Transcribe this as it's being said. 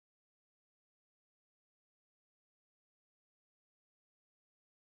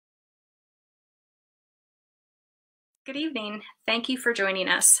Good evening. Thank you for joining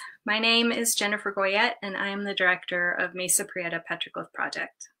us. My name is Jennifer Goyette, and I am the director of Mesa Prieta Petroglyph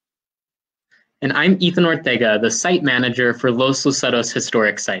Project. And I'm Ethan Ortega, the site manager for Los Luceros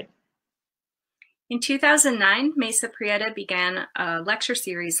Historic Site. In 2009, Mesa Prieta began a lecture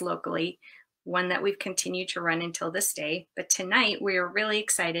series locally, one that we've continued to run until this day. But tonight, we are really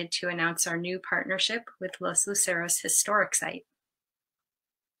excited to announce our new partnership with Los Luceros Historic Site.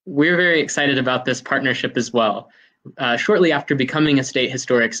 We're very excited about this partnership as well. Shortly after becoming a state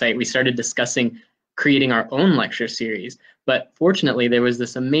historic site, we started discussing creating our own lecture series. But fortunately, there was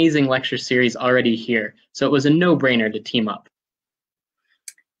this amazing lecture series already here, so it was a no-brainer to team up.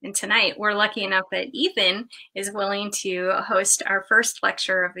 And tonight, we're lucky enough that Ethan is willing to host our first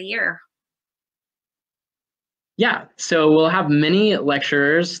lecture of the year. Yeah, so we'll have many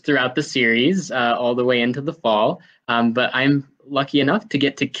lecturers throughout the series, all the way into the fall. But I'm lucky enough to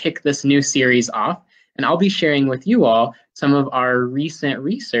get to kick this new series off, and I'll be sharing with you all some of our recent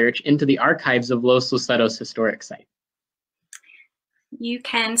research into the archives of Los Luceros Historic Site. You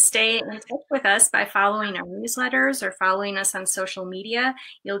can stay in touch with us by following our newsletters or following us on social media.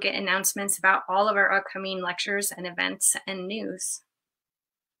 You'll get announcements about all of our upcoming lectures and events and news.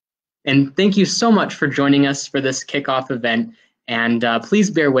 And thank you so much for joining us for this kickoff event. And please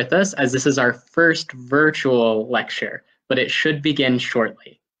bear with us as this is our first virtual lecture, but it should begin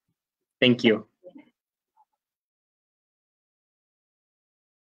shortly. Thank you.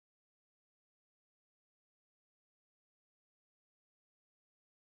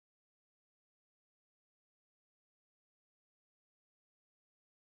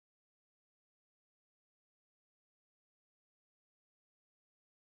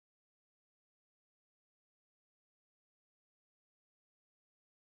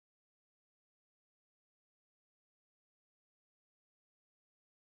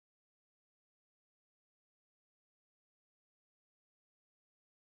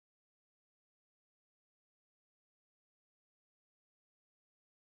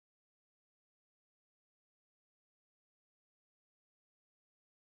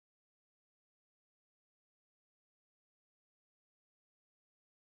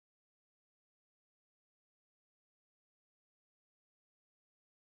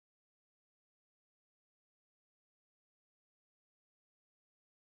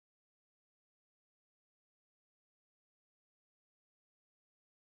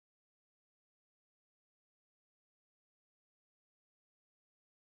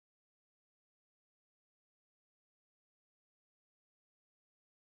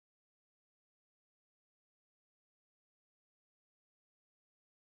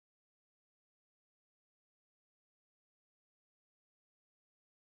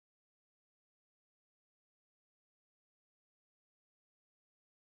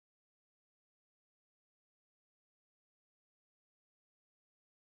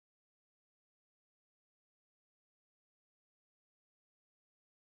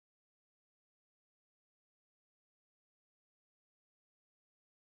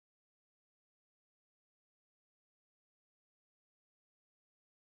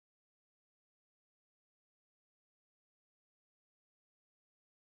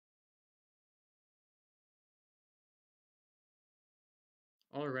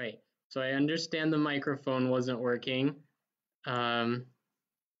 All right, so I understand the microphone wasn't working.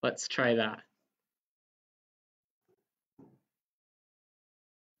 Let's try that.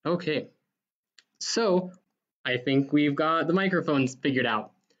 Okay, so I think we've got the microphones figured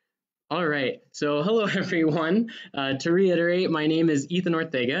out. All right, so hello everyone. To reiterate, my name is Ethan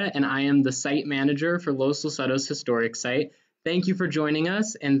Ortega and I am the site manager for Los Luceros Historic Site. Thank you for joining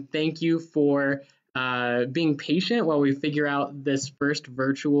us and thank you for being patient while we figure out this first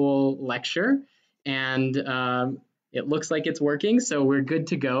virtual lecture. And it looks like it's working, so we're good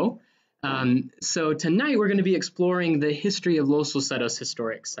to go. So tonight we're going to be exploring the history of Los Luceros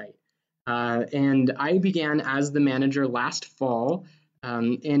Historic Site. And I began as the manager last fall.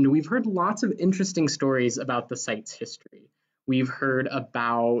 And we've heard lots of interesting stories about the site's history. We've heard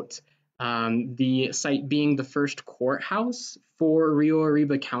about the site being the first courthouse for Rio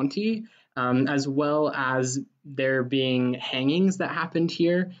Arriba County, as well as there being hangings that happened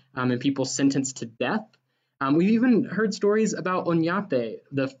here and people sentenced to death. We've even heard stories about Oñate,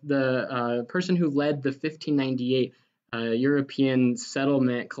 the person who led the 1598 European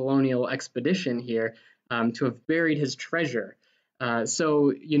settlement colonial expedition here, to have buried his treasure.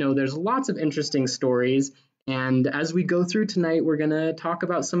 So, there's lots of interesting stories. And as we go through tonight, we're going to talk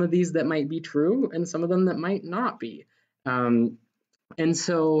about some of these that might be true and some of them that might not be. And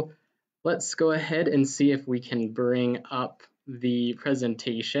so let's go ahead and see if we can bring up the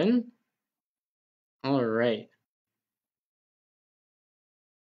presentation. All right.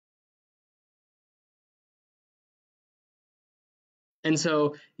 And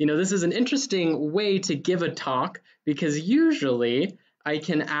so, this is an interesting way to give a talk because usually I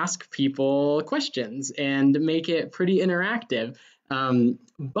can ask people questions and make it pretty interactive.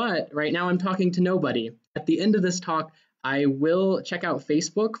 But right now I'm talking to nobody. At the end of this talk, I will check out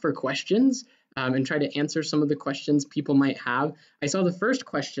Facebook for questions and try to answer some of the questions people might have. I saw the first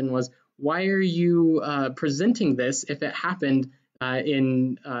question was, why are you presenting this if it happened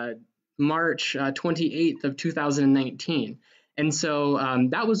in March 28th of 2019? And so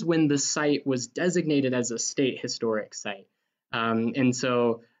that was when the site was designated as a state historic site. And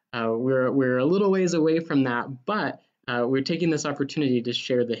so we're a little ways away from that, but we're taking this opportunity to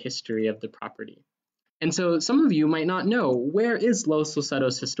share the history of the property. And so some of you might not know, where is Los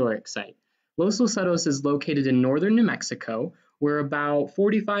Luceros Historic Site? Los Luceros is located in northern New Mexico. We're about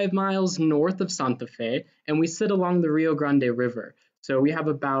 45 miles north of Santa Fe, and we sit along the Rio Grande River. So we have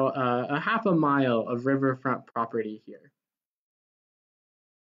about a half a mile of riverfront property here.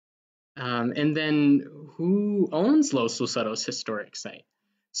 And then who owns Los Luceros Historic Site?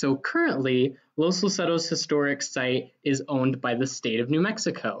 So currently, Los Luceros Historic Site is owned by the state of New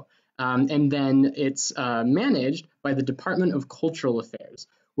Mexico. And then it's managed by the Department of Cultural Affairs.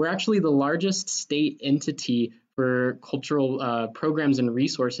 We're actually the largest state entity for cultural programs and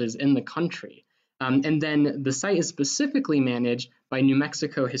resources in the country. And then the site is specifically managed by New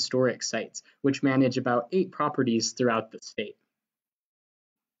Mexico Historic Sites, which manage about 8 properties throughout the state.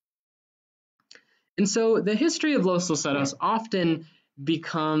 And so the history of Los Luceros often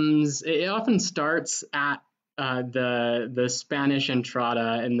starts at the Spanish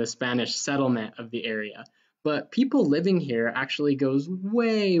entrada and the Spanish settlement of the area. But people living here actually goes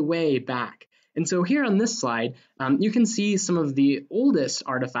way, way back. And so here on this slide, you can see some of the oldest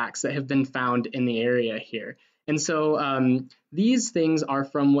artifacts that have been found in the area here. And so these things are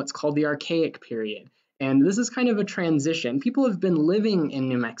from what's called the Archaic period. And this is kind of a transition. People have been living in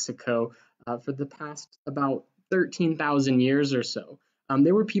New Mexico for the past about 13,000 years or so.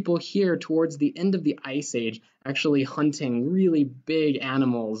 There were people here towards the end of the Ice Age actually hunting really big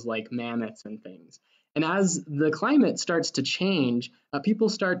animals like mammoths and things. And as the climate starts to change, people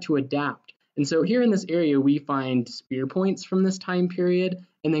start to adapt. And so here in this area, we find spear points from this time period,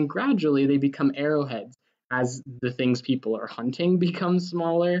 and then gradually they become arrowheads as the things people are hunting become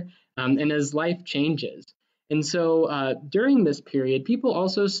smaller and as life changes. And so during this period, people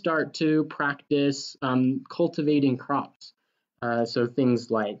also start to practice cultivating crops. So things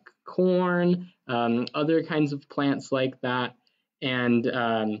like corn, other kinds of plants like that.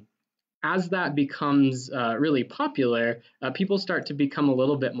 And as that becomes really popular, people start to become a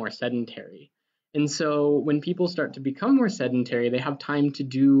little bit more sedentary. And so when people start to become more sedentary, they have time to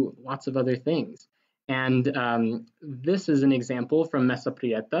do lots of other things. And this is an example from Mesa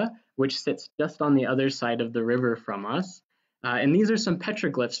Prieta, which sits just on the other side of the river from us. And these are some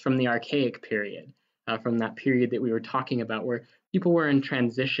petroglyphs from the Archaic period, from that period that we were talking about, where people were in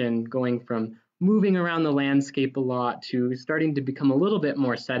transition, going from moving around the landscape a lot to starting to become a little bit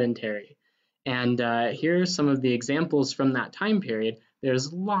more sedentary. And here are some of the examples from that time period.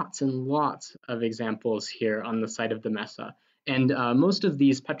 There's lots and lots of examples here on the site of the Mesa. And most of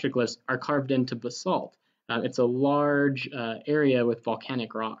these petroglyphs are carved into basalt. It's a large area with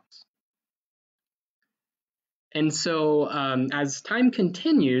volcanic rocks. And so as time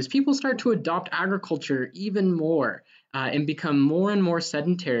continues, people start to adopt agriculture even more and become more and more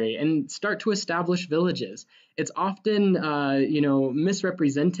sedentary and start to establish villages. It's often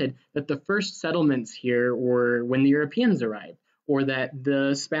misrepresented that the first settlements here were when the Europeans arrived, or that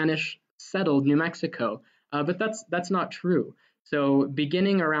the Spanish settled New Mexico. But that's not true. So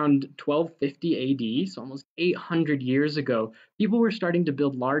beginning around 1250 AD, so almost 800 years ago, people were starting to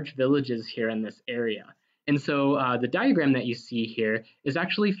build large villages here in this area. And so the diagram that you see here is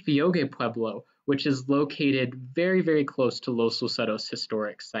actually Fioge Pueblo, which is located very, very close to Los Luceros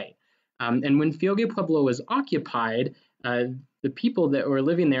Historic Site. And when Fioge Pueblo was occupied, the people that were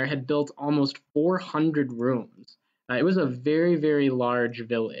living there had built almost 400 rooms. It was a very, very large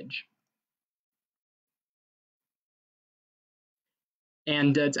village.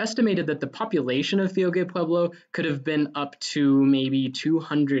 And it's estimated that the population of Fioge Pueblo could have been up to maybe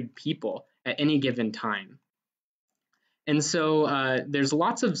 200 people at any given time. And so there's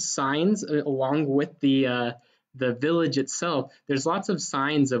lots of signs along with the village itself. There's lots of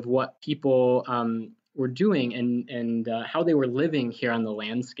signs of what people were doing and how they were living here on the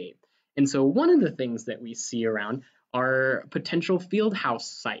landscape. And so one of the things that we see around are potential field house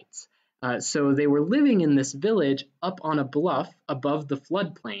sites. So they were living in this village up on a bluff above the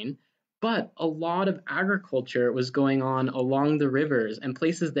floodplain, but a lot of agriculture was going on along the rivers and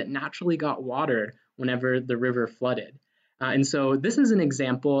places that naturally got watered whenever the river flooded. And so this is an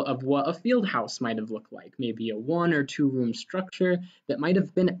example of what a field house might have looked like, maybe a 1 or 2 room structure that might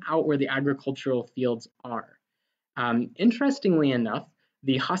have been out where the agricultural fields are. Interestingly enough,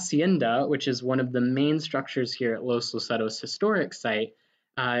 the hacienda, which is one of the main structures here at Los Luceros Historic Site,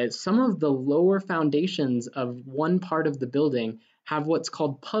 some of the lower foundations of one part of the building have what's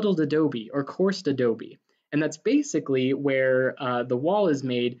called puddled adobe or coursed adobe. And that's basically where the wall is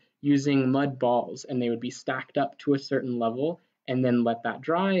made using mud balls, and they would be stacked up to a certain level and then let that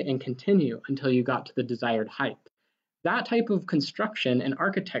dry and continue until you got to the desired height. That type of construction and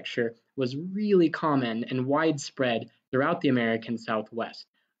architecture was really common and widespread throughout the American Southwest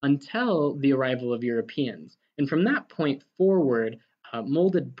until the arrival of Europeans. And from that point forward,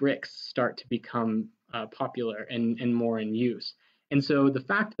 molded bricks start to become popular and more in use. And so the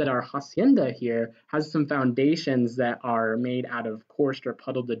fact that our hacienda here has some foundations that are made out of coursed or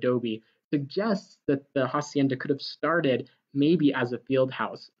puddled adobe suggests that the hacienda could have started maybe as a field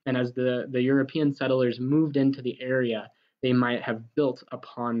house. And as the European settlers moved into the area, they might have built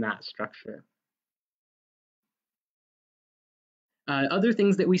upon that structure. Other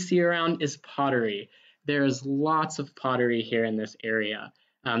things that we see around is pottery. There's lots of pottery here in this area.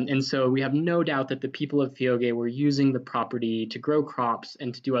 And so we have no doubt that the people of Fiyoge were using the property to grow crops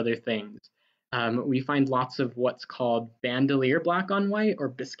and to do other things. We find lots of what's called bandolier black on white or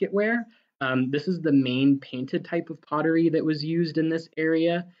biscuitware. This is the main painted type of pottery that was used in this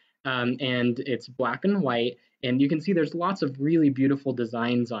area, and it's black and white. And you can see there's lots of really beautiful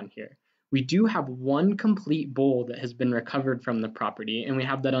designs on here. We do have one complete bowl that has been recovered from the property, and we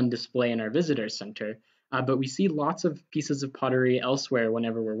have that on display in our visitor center. But we see lots of pieces of pottery elsewhere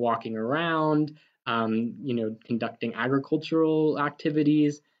whenever we're walking around, conducting agricultural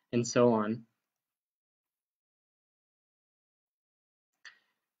activities, and so on.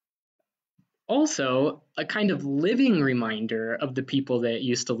 Also, a kind of living reminder of the people that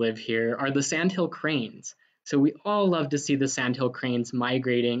used to live here are the sandhill cranes. So we all love to see the sandhill cranes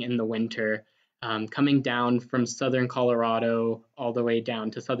migrating in the winter, coming down from southern Colorado all the way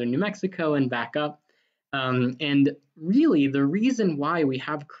down to southern New Mexico and back up. And really, the reason why we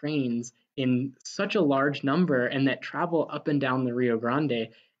have cranes in such a large number and that travel up and down the Rio Grande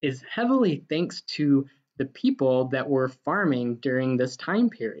is heavily thanks to the people that were farming during this time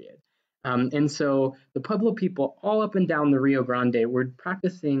period. And so the Pueblo people all up and down the Rio Grande were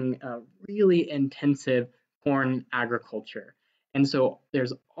practicing really intensive corn agriculture. And so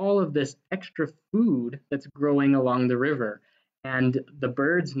there's all of this extra food that's growing along the river, and the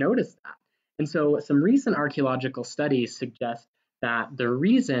birds notice that. And so some recent archaeological studies suggest that the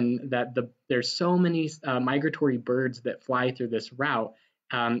reason that there's so many migratory birds that fly through this route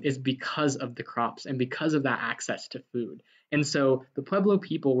is because of the crops and because of that access to food. And so the Pueblo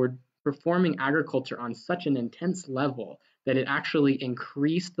people were performing agriculture on such an intense level that it actually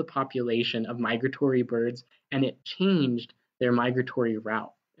increased the population of migratory birds, and it changed their migratory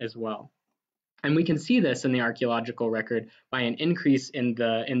route as well. And we can see this in the archaeological record by an increase in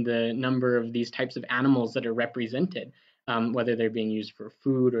the number of these types of animals that are represented, whether they're being used for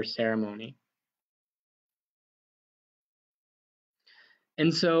food or ceremony.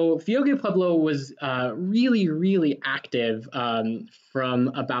 And so Fiyoge Pueblo was really, really active from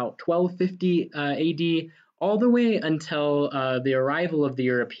about 1250 AD all the way until the arrival of the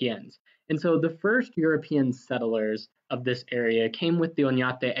Europeans. And so the first European settlers of this area came with the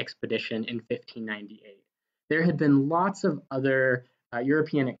Oñate expedition in 1598. There had been lots of other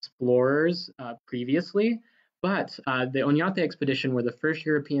European explorers previously, but the Oñate expedition were the first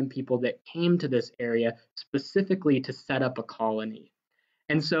European people that came to this area specifically to set up a colony.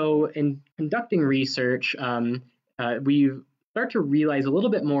 And so in conducting research, we start to realize a little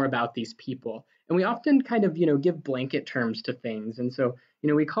bit more about these people. And we often kind of, give blanket terms to things. And so,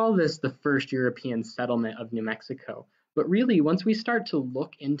 we call this the first European settlement of New Mexico. But really, once we start to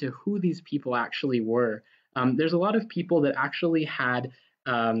look into who these people actually were, there's a lot of people that actually had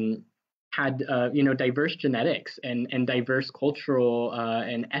diverse genetics and diverse cultural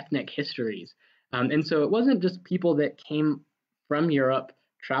and ethnic histories. And so it wasn't just people that came from Europe,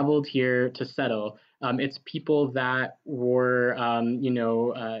 traveled here to settle. It's people that were,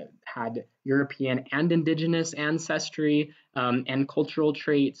 had European and indigenous ancestry and cultural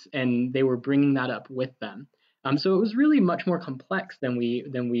traits, and they were bringing that up with them. So it was really much more complex than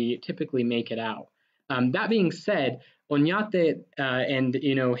we typically make it out. That being said, Oñate and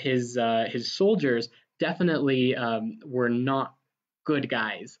his soldiers definitely were not good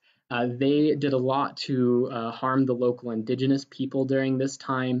guys. They did a lot to harm the local indigenous people during this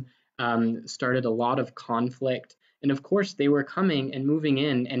time, started a lot of conflict, And of course, they were coming and moving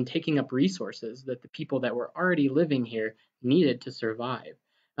in and taking up resources that the people that were already living here needed to survive.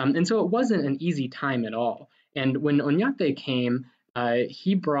 And so it wasn't an easy time at all. And when Oñate came,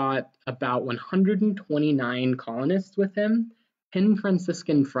 he brought about 129 colonists with him, 10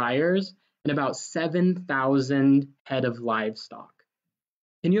 Franciscan friars, and about 7,000 head of livestock.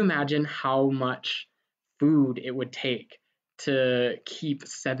 Can you imagine how much food it would take to keep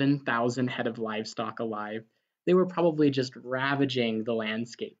 7,000 head of livestock alive? They were probably just ravaging the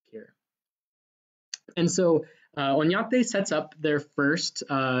landscape here. And so Oñate sets up their first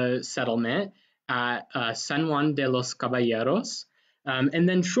settlement at San Juan de los Caballeros. And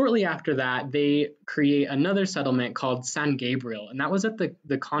then shortly after that, they create another settlement called San Gabriel, and that was at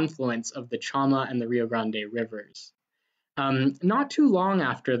the confluence of the Chama and the Rio Grande rivers. Not too long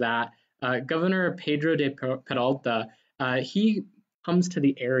after that, Governor Pedro de Peralta, he comes to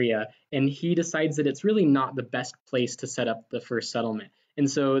the area and he decides that it's really not the best place to set up the first settlement. And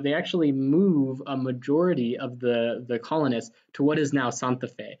so they actually move a majority of the colonists to what is now Santa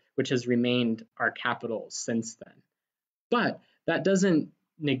Fe, which has remained our capital since then. But that doesn't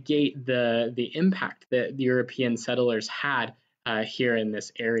negate the impact that the European settlers had here in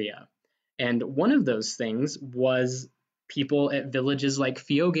this area. And one of those things was people at villages like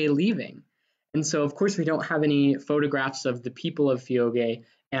Fioge leaving. And so, of course, we don't have any photographs of the people of Fioge,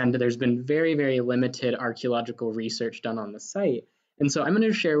 and there's been very, very limited archaeological research done on the site. And so I'm going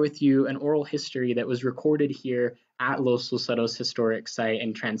to share with you an oral history that was recorded here at Los Luceros Historic Site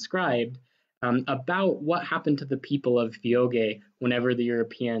and transcribed about what happened to the people of Fioge whenever the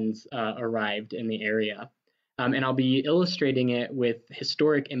Europeans arrived in the area. And I'll be illustrating it with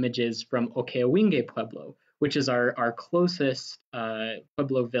historic images from Okeowinge Pueblo, which is our closest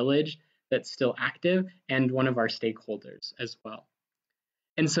Pueblo village that's still active and one of our stakeholders as well.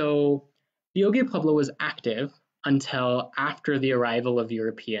 And so Fioge Pueblo was active until after the arrival of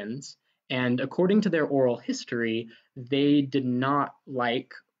Europeans. And according to their oral history, they did not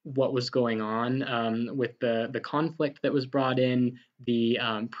like what was going on with the conflict that was brought in, the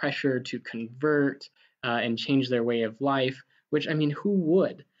pressure to convert and change their way of life, which, I mean, who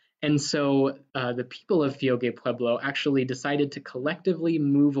would? And so the people of Fioge Pueblo actually decided to collectively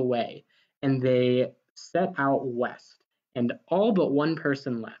move away, and they set out west, and all but one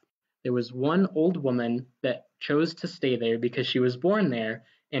person left. There was one old woman that chose to stay there because she was born there,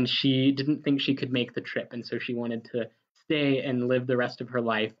 and she didn't think she could make the trip, and so she wanted to stay and live the rest of her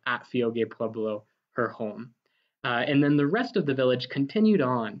life at Fioge Pueblo, her home. And then the rest of the village continued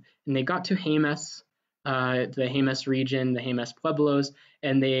on, and they got to Jemez, the Jemez region, the Jemez Pueblos,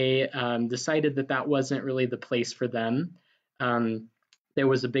 and they decided that that wasn't really the place for them. There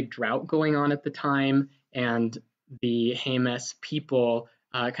was a big drought going on at the time, and the Jemez people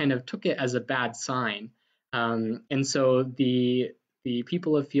kind of took it as a bad sign. And so the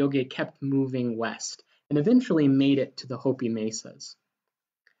people of Fioge kept moving west and eventually made it to the Hopi Mesas.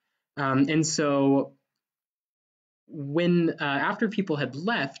 And so when after people had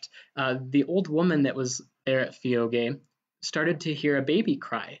left, the old woman that was there at Fioge started to hear a baby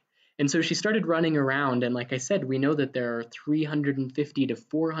cry. And so she started running around, and like I said, we know that there are 350 to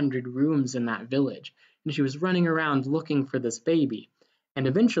 400 rooms in that village. And she was running around looking for this baby. And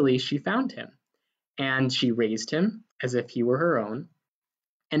eventually she found him, and she raised him as if he were her own.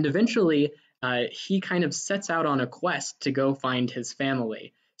 And eventually he kind of sets out on a quest to go find his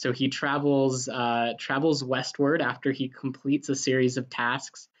family. So he travels westward after he completes a series of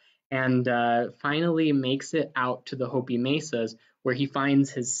tasks, and finally makes it out to the Hopi Mesas, where he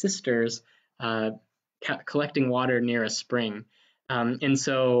finds his sisters collecting water near a spring. And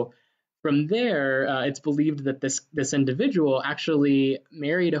so from there, it's believed that this individual actually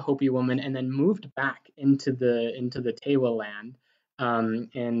married a Hopi woman and then moved back into the Tewa land,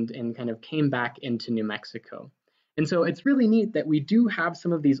 and kind of came back into New Mexico. And so it's really neat that we do have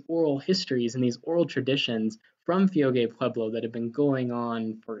some of these oral histories and these oral traditions from Fioge Pueblo that have been going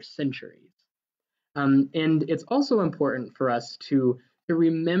on for centuries. And it's also important for us to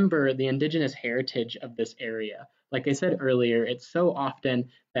remember the indigenous heritage of this area. Like I said earlier, it's so often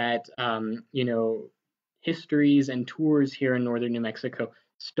that histories and tours here in northern New Mexico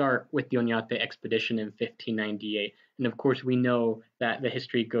start with the Oñate expedition in 1598. And of course, we know that the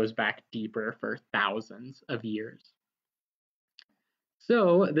history goes back deeper for thousands of years.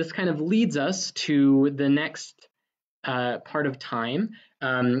 So this kind of leads us to the next part of time.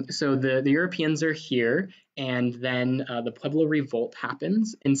 So the Europeans are here, and then the Pueblo Revolt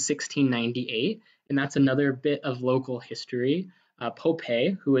happens in 1698, and that's another bit of local history. Pope,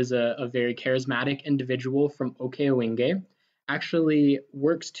 who is a very charismatic individual from Okeowinge, actually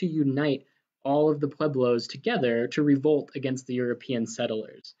works to unite all of the Pueblos together to revolt against the European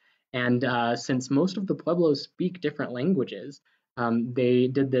settlers. And since most of the Pueblos speak different languages, they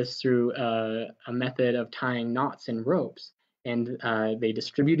did this through a method of tying knots in ropes. And they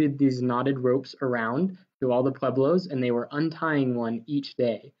distributed these knotted ropes around to all the Pueblos, and they were untying one each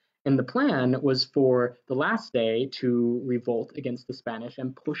day. And the plan was for the last day to revolt against the Spanish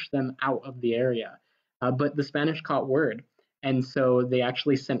and push them out of the area. But the Spanish caught word. And so they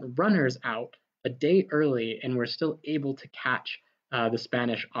actually sent runners out a day early and were still able to catch the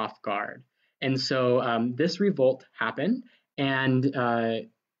Spanish off guard. And so this revolt happened, and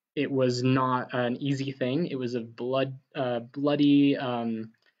it was not an easy thing. It was a bloody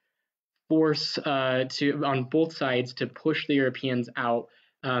force on both sides to push the Europeans out.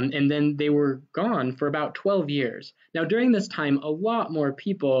 And then they were gone for about 12 years. Now, during this time, a lot more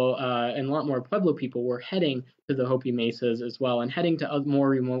people and a lot more Pueblo people were heading to the Hopi Mesas as well, and heading to more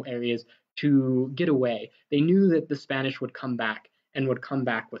remote areas to get away. They knew that the Spanish would come back and would come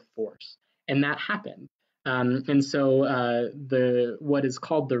back with force. And that happened. And so what is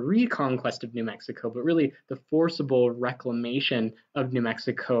called the reconquest of New Mexico, but really the forcible reclamation of New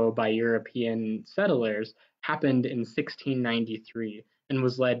Mexico by European settlers, happened in 1693 and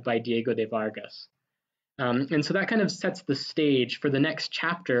was led by Diego de Vargas. And so that kind of sets the stage for the next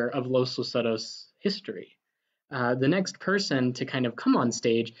chapter of Los Luceros history. The next person to kind of come on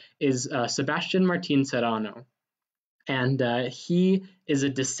stage is Sebastian Martin Serrano. And he is a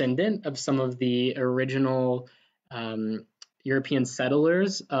descendant of some of the original European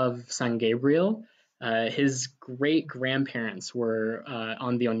settlers of San Gabriel. His great-grandparents were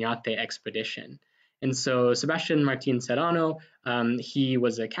on the Oñate expedition. And so Sebastian Martin Serrano, he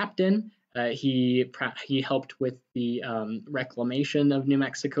was a captain. He helped with the reclamation of New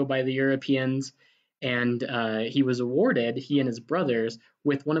Mexico by the Europeans. And he was awarded, he and his brothers,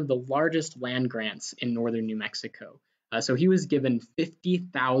 with one of the largest land grants in northern New Mexico. So he was given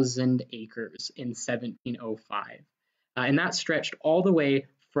 50,000 acres in 1705. And that stretched all the way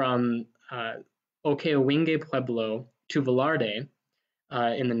from Okeowinge Pueblo to Velarde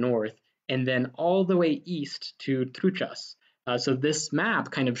in the north, and then all the way east to Truchas. So this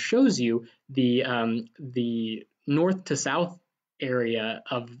map kind of shows you the north to south area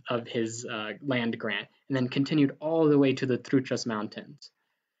of his land grant, and then continued all the way to the Truchas Mountains.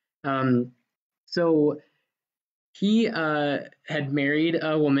 So he had married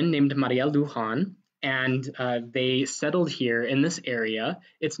a woman named Maria Lujan, and they settled here in this area.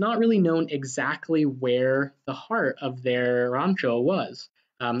 It's not really known exactly where the heart of their rancho was.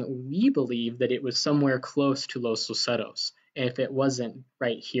 We believe that it was somewhere close to Los Luceros, if it wasn't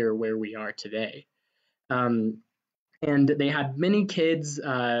right here where we are today. And they had many kids.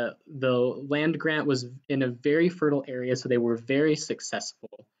 The land grant was in a very fertile area, so they were very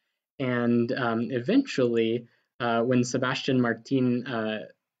successful. And eventually, when Sebastian Martin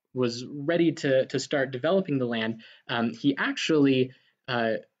was ready to start developing the land, he actually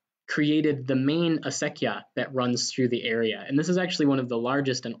created the main acequia that runs through the area. And this is actually one of the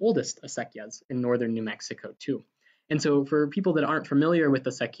largest and oldest acequias in northern New Mexico, too. And so for people that aren't familiar with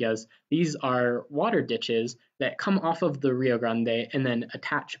acequias, these are water ditches that come off of the Rio Grande and then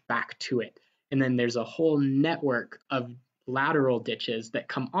attach back to it. And then there's a whole network of lateral ditches that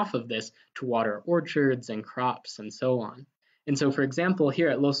come off of this to water orchards and crops and so on. And so, for example, here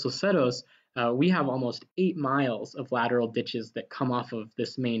at Los Luceros, we have almost 8 miles of lateral ditches that come off of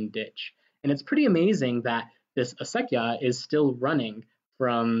this main ditch. And it's pretty amazing that this acequia is still running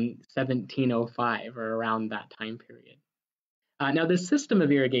from 1705 or around that time period. Now, this system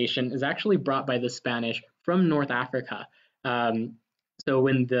of irrigation is actually brought by the Spanish from North Africa. So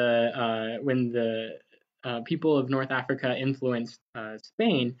when the people of North Africa influenced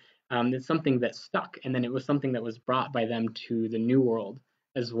Spain, it's something that stuck, and then it was something that was brought by them to the New World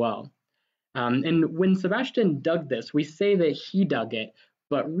as well. And when Sebastian dug this, we say that he dug it,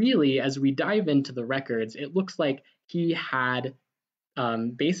 but really, as we dive into the records, it looks like he had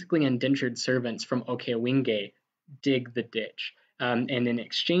basically indentured servants from Okeowinge dig the ditch. And in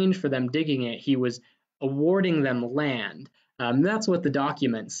exchange for them digging it, he was awarding them land. That's what the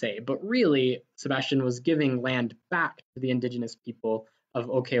documents say, but really, Sebastian was giving land back to the indigenous people of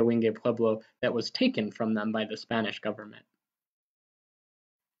Okeowinge Pueblo that was taken from them by the Spanish government.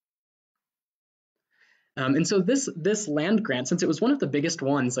 And so this land grant, since it was one of the biggest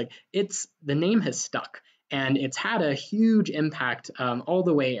ones, the name has stuck, and it's had a huge impact all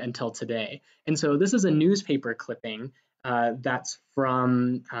the way until today. And so this is a newspaper clipping that's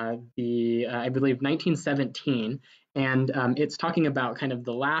from I believe 1917, and it's talking about kind of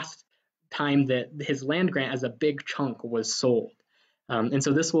the last time that his land grant as a big chunk was sold. And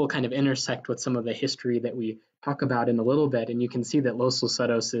so this will kind of intersect with some of the history that we talk about in a little bit, and you can see that Los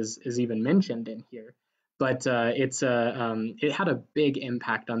Luceros is even mentioned in here. But it had a big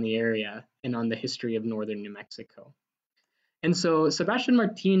impact on the area and on the history of northern New Mexico. And so Sebastian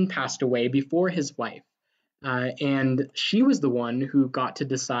Martin passed away before his wife, and she was the one who got to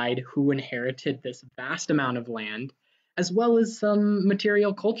decide who inherited this vast amount of land, as well as some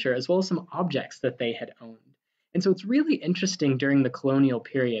material culture, as well as some objects that they had owned. And so it's really interesting during the colonial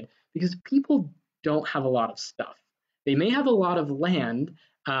period because people don't have a lot of stuff. They may have a lot of land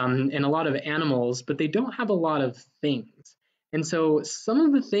and a lot of animals, but they don't have a lot of things. And so some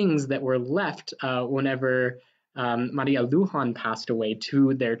of the things that were left whenever Maria Lujan passed away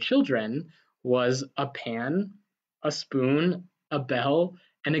to their children was a pan, a spoon, a bell,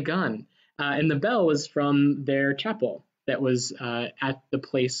 and a gun. And the bell was from their chapel that was at the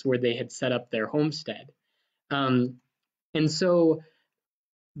place where they had set up their homestead. And so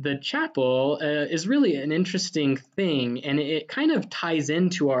the chapel is really an interesting thing, and it kind of ties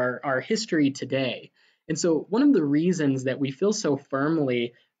into our history today. And so one of the reasons that we feel so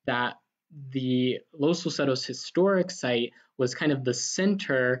firmly that the Los Luceros Historic Site was kind of the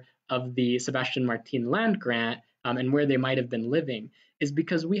center of the Sebastian Martin land grant and where they might have been living is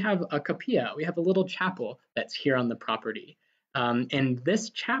because we have a capilla, we have a little chapel that's here on the property. And this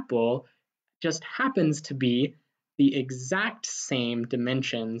chapel just happens to be the exact same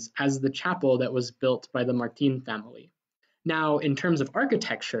dimensions as the chapel that was built by the Martin family. Now, in terms of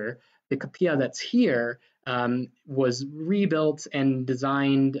architecture, the capilla that's here was rebuilt and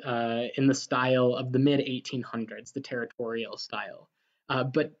designed in the style of the mid-1800s, the territorial style.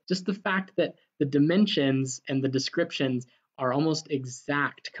 But just the fact that the dimensions and the descriptions are almost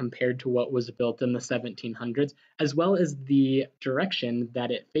exact compared to what was built in the 1700s, as well as the direction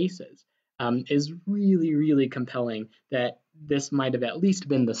that it faces, is really, really compelling that this might have at least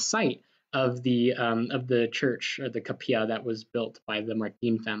been the site of the church or the capilla that was built by the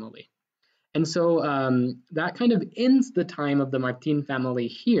Martin family. And so that kind of ends the time of the Martin family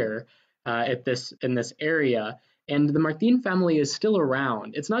here in this area. And the Martin family is still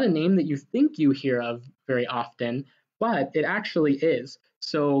around. It's not a name that you think you hear of very often, but it actually is.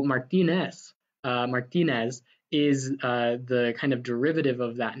 So Martinez is the kind of derivative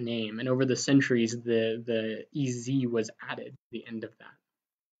of that name. And over the centuries, the EZ was added to the end of that.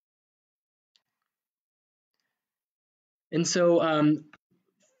 And so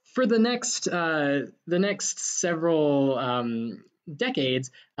for the next several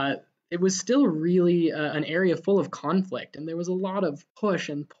decades, it was still really an area full of conflict, and there was a lot of push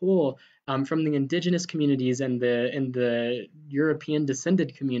and pull from the indigenous communities and the European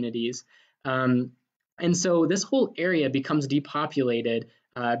descended communities. And so this whole area becomes depopulated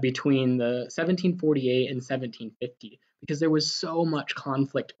between the 1748 and 1750 because there was so much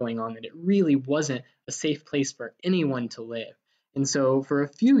conflict going on that it really wasn't a safe place for anyone to live. And so for a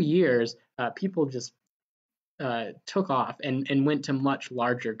few years, people just took off and went to much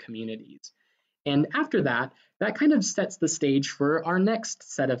larger communities. And after that, that kind of sets the stage for our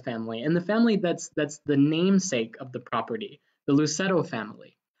next set of family, and the family that's the namesake of the property, the Lucero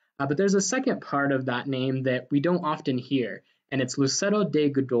family. But there's a second part of that name that we don't often hear, and it's Lucero de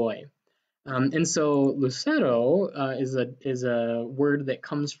Godoy. And so Lucero is a word that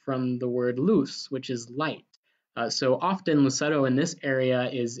comes from the word luz, which is light. So often Lucero in this area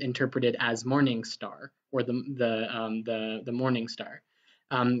is interpreted as morning star or the morning star.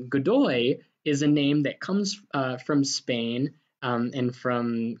 Godoy is a name that comes from Spain and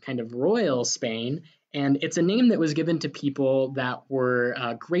from kind of royal Spain, and it's a name that was given to people that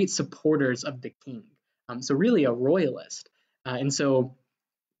were great supporters of the king. So really a royalist. And so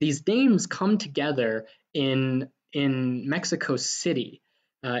these names come together in Mexico City.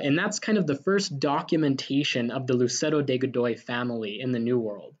 And that's kind of the first documentation of the Lucero de Godoy family in the New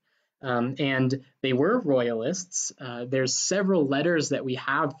World. And they were royalists. There's several letters that we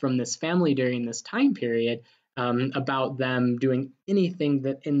have from this family during this time period about them doing anything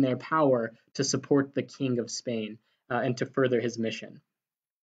that in their power to support the King of Spain and to further his mission.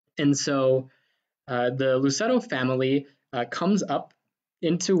 And so the Lucero family comes up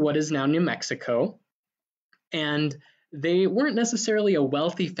into what is now New Mexico, and they weren't necessarily a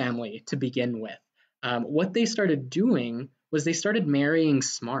wealthy family to begin with. What they started doing was they started marrying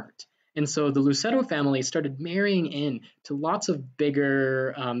smart. And so the Lucero family started marrying in to lots of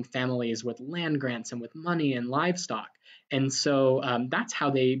bigger families with land grants and with money and livestock. And so that's how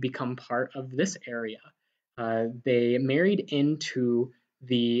they become part of this area. They married into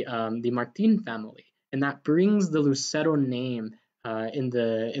the Martin family, and that brings the Lucero name in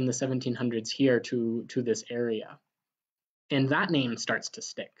the 1700s here to this area. and that name starts to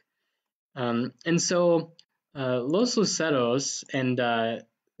stick. And so Los Luceros, and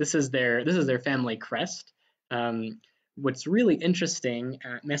this is their family crest. What's really interesting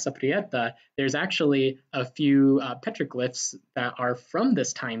at Mesa Prieta, there's actually a few petroglyphs that are from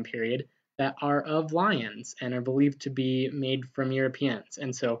this time period that are of lions and are believed to be made from Europeans.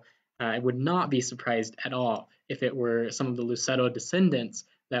 And so I would not be surprised at all if it were some of the Lucero descendants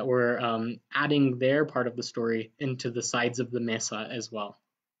that were adding their part of the story into the sides of the Mesa as well.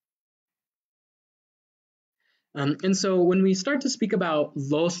 And so when we start to speak about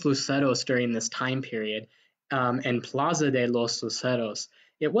Los Luceros during this time period, and Plaza de los Luceros,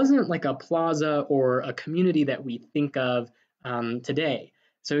 it wasn't like a plaza or a community that we think of today.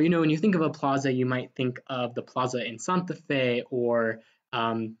 So, when you think of a plaza, you might think of the plaza in Santa Fe or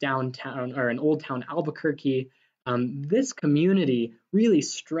downtown or in Old Town Albuquerque. This community really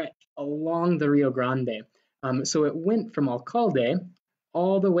stretched along the Rio Grande. So it went from Alcalde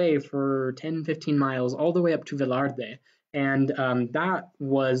all the way for 10, 15 miles, all the way up to Velarde. And that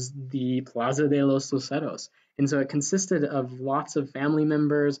was the Plaza de los Luceros. And so it consisted of lots of family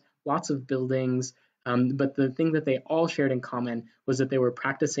members, lots of buildings. But the thing that they all shared in common was that they were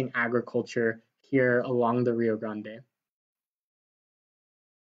practicing agriculture here along the Rio Grande.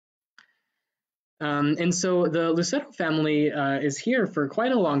 And so the Lucero family is here for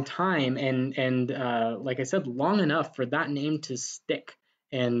quite a long time, and like I said, long enough for that name to stick,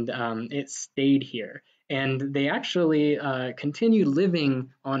 and it stayed here. And they actually continued living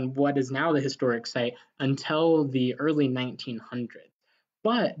on what is now the historic site until the early 1900s.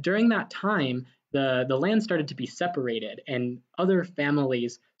 But during that time, the land started to be separated, and other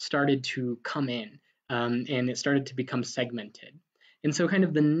families started to come in, and it started to become segmented. And so kind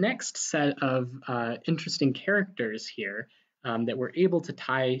of the next set of interesting characters here that we're able to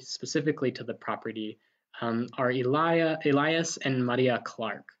tie specifically to the property are Elias and Maria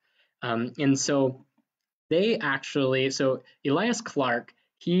Clark. And so Elias Clark,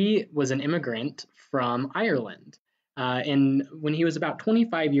 he was an immigrant from Ireland. And when he was about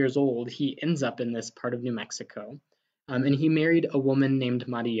 25 years old, he ends up in this part of New Mexico. And he married a woman named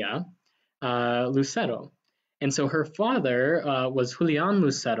Maria Lucero. And so her father was Julian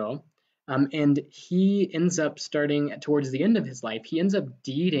Lucero, and he ends up starting towards the end of his life, he ends up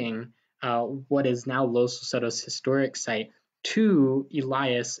deeding what is now Los Luceros Historic Site to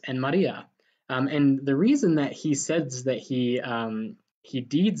Elias and Maria. And the reason that he says that he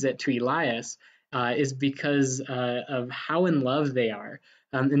deeds it to Elias is because of how in love they are.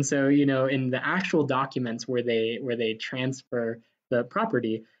 And so, in the actual documents where they transfer the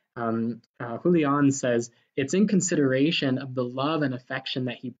property, Julian says, "It's in consideration of the love and affection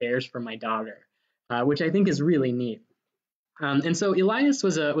that he bears for my daughter," which I think is really neat. And so Elias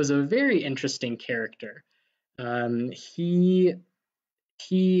was a very interesting character. He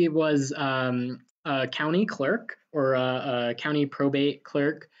was a county clerk or a county probate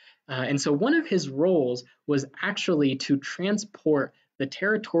clerk. And so one of his roles was actually to transport the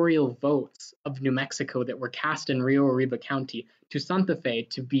territorial votes of New Mexico that were cast in Rio Arriba County to Santa Fe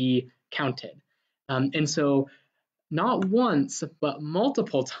to be counted. And so not once, but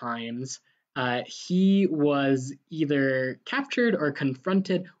multiple times, he was either captured or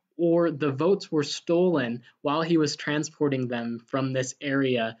confronted, or the votes were stolen while he was transporting them from this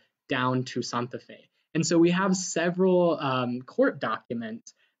area down to Santa Fe. And so we have several court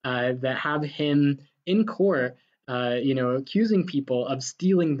documents that have him in court, accusing people of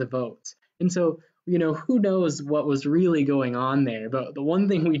stealing the votes. And so, who knows what was really going on there? But the one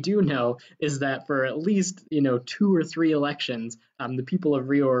thing we do know is that for at least, 2 or 3 elections, the people of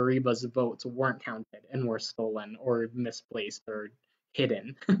Rio Arriba's votes weren't counted and were stolen or misplaced or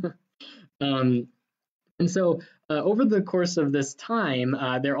hidden. And so over the course of this time,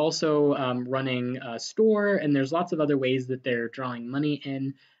 they're also running a store, and there's lots of other ways that they're drawing money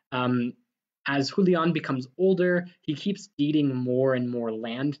in. As Julian becomes older, he keeps deeding more and more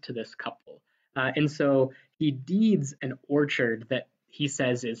land to this couple. And so he deeds an orchard that he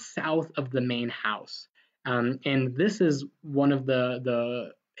says is south of the main house. And this is one of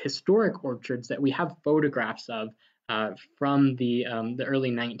the historic orchards that we have photographs of from the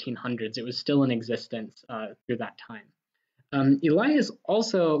early 1900s. It was still in existence through that time. Elias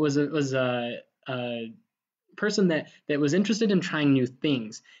also was a person that was interested in trying new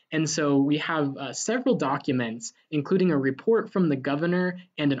things. And so we have several documents, including a report from the governor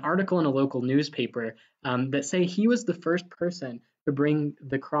and an article in a local newspaper that say he was the first person to bring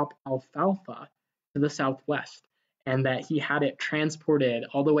the crop alfalfa to the Southwest, and that he had it transported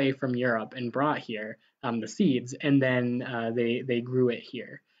all the way from Europe and brought here, the seeds, and then they grew it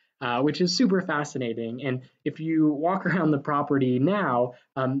here. which is super fascinating. And if you walk around the property now,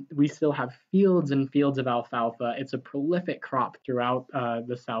 we still have fields and fields of alfalfa. It's a prolific crop throughout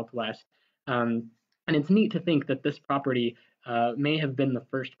the Southwest. And it's neat to think that this property may have been the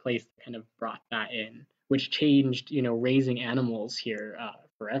first place that kind of brought that in, which changed, raising animals here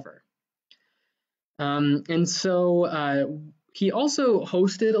forever. And so he also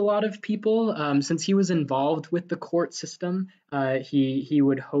hosted a lot of people. Since he was involved with the court system, he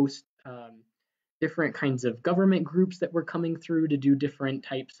would host different kinds of government groups that were coming through to do different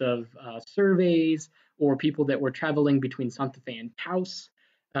types of surveys, or people that were traveling between Santa Fe and Taos.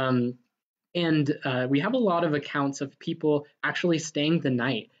 And we have a lot of accounts of people actually staying the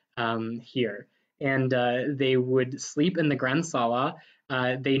night here. And they would sleep in the Gran Sala.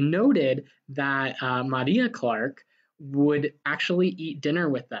 They noted that Maria Clark would actually eat dinner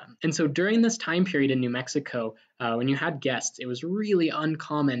with them. And so during this time period in New Mexico, when you had guests, it was really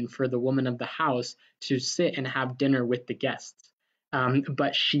uncommon for the woman of the house to sit and have dinner with the guests.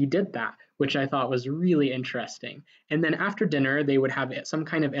 But she did that, which I thought was really interesting. And then after dinner, they would have some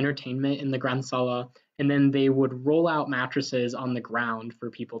kind of entertainment in the Gran Sala, and then they would roll out mattresses on the ground for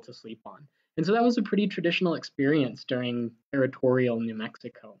people to sleep on. And so that was a pretty traditional experience during territorial New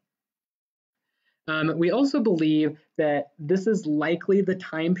Mexico. We also believe that this is likely the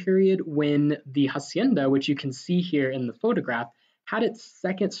time period when the hacienda, which you can see here in the photograph, had its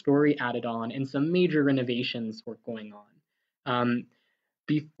second story added on and some major renovations were going on.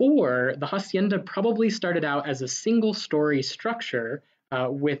 Before, the hacienda probably started out as a single-story structure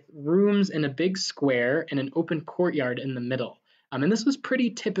with rooms in a big square and an open courtyard in the middle. And this was pretty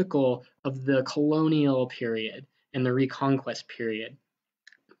typical of the colonial period and the Reconquest period.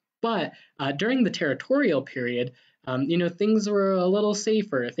 But during the territorial period, things were a little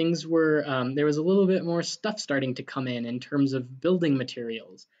safer. Things were there was a little bit more stuff starting to come in terms of building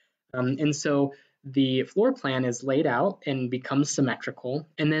materials, and so the floor plan is laid out and becomes symmetrical,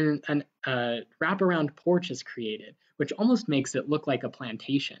 and then a wraparound porch is created, which almost makes it look like a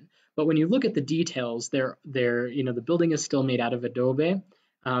plantation. But when you look at the details, the building is still made out of adobe,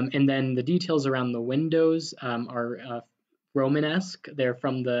 and then the details around the windows are Romanesque. They're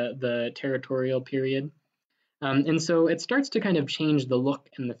from the territorial period. And so it starts to kind of change the look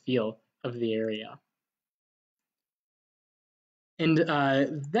and the feel of the area. And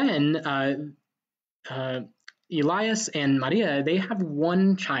then Elias and Maria, they have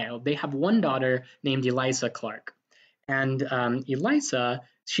one child. They have one daughter named Eliza Clark. And Eliza,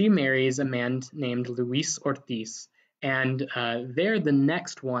 she marries a man named Luis Ortiz. And they're the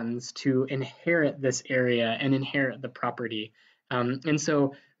next ones to inherit this area and inherit the property. And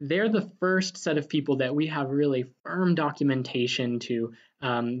so they're the first set of people that we have really firm documentation to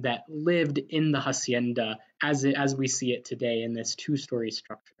that lived in the hacienda as we see it today in this two-story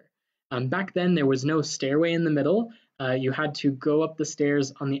structure. Back then, there was no stairway in the middle. You had to go up the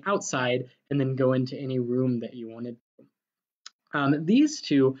stairs on the outside and then go into any room that you wanted to. These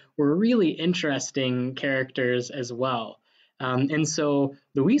two were really interesting characters as well. And so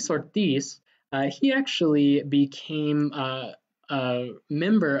Luis Ortiz, he actually became a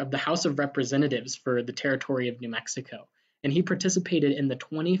member of the House of Representatives for the territory of New Mexico. And he participated in the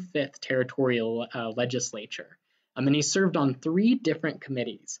 25th territorial legislature. And he served on 3 different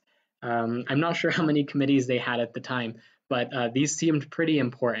committees. I'm not sure how many committees they had at the time, but these seemed pretty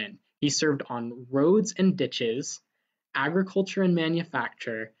important. He served on roads and ditches, agriculture and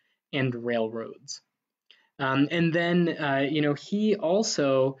manufacture, and railroads. And then, he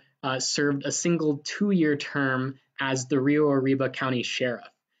also served a single 2-year term as the Rio Arriba County Sheriff.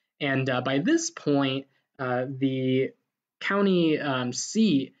 And by this point, the county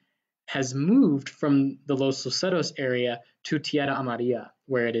seat has moved from the Los Luceros area to Tierra Amarilla,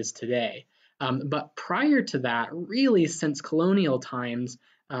 where it is today. But prior to that, really since colonial times,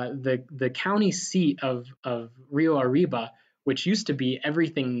 the county seat of Rio Arriba, which used to be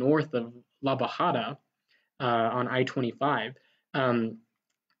everything north of La Bajada on I-25,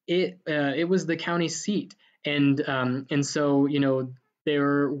 it was the county seat. And so,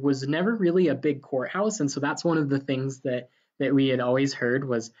 there was never really a big courthouse. And so that's one of the things that we had always heard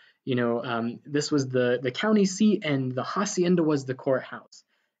was, this was the county seat and the hacienda was the courthouse.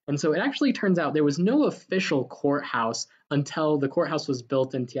 And so it actually turns out there was no official courthouse until the courthouse was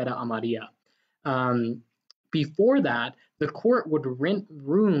built in Tierra Amarilla. Before that, the court would rent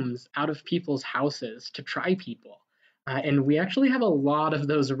rooms out of people's houses to try people. And we actually have a lot of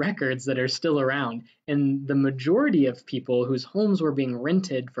those records that are still around. And the majority of people whose homes were being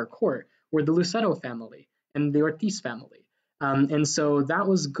rented for court were the Lucero family and the Ortiz family. And so that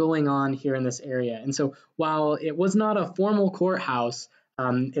was going on here in this area. And so while it was not a formal courthouse,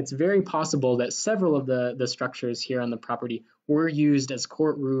 it's very possible that several of the structures here on the property were used as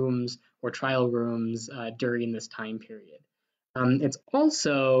courtrooms or trial rooms during this time period. It's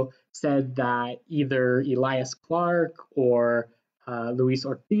also said that either Elias Clark or Luis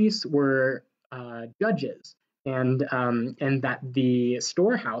Ortiz were judges, and that the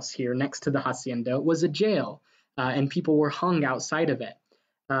storehouse here next to the hacienda was a jail, and people were hung outside of it.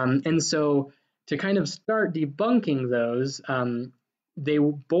 And so to kind of start debunking those, they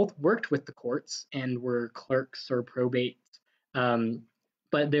both worked with the courts and were clerks or probates,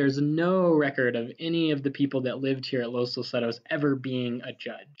 but there's no record of any of the people that lived here at Los Luceros ever being a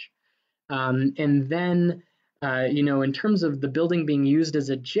judge. And then, in terms of the building being used as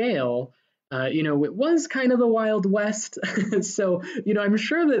a jail, it was kind of the Wild West. So, I'm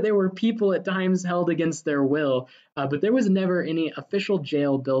sure that there were people at times held against their will, but there was never any official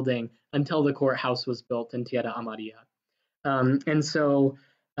jail building until the courthouse was built in Tierra Amarilla. And so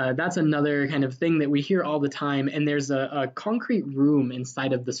that's another kind of thing that we hear all the time. And there's a concrete room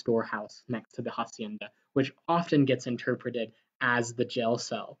inside of the storehouse next to the hacienda, which often gets interpreted as the jail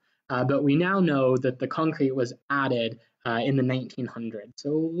cell. But we now know that the concrete was added in the 1900s, so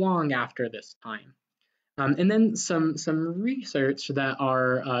long after this time. And then some research that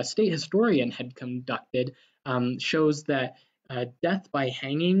our state historian had conducted shows that death by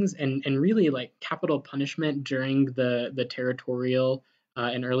hangings and really like capital punishment during the territorial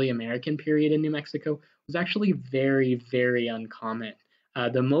and early American period in New Mexico was actually very, very uncommon.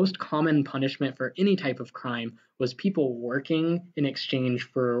 The most common punishment for any type of crime was people working in exchange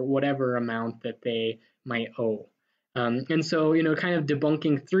for whatever amount that they might owe. And so, kind of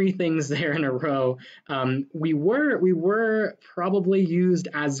debunking three things there in a row, we were probably used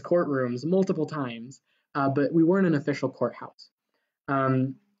as courtrooms multiple times, but we weren't an official courthouse.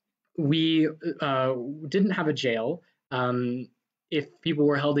 We didn't have a jail. If people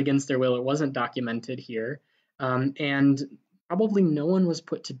were held against their will, it wasn't documented here. And probably no one was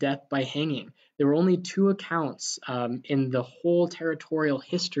put to death by hanging. There were only two accounts in the whole territorial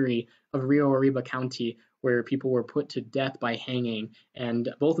history of Rio Arriba County where people were put to death by hanging, and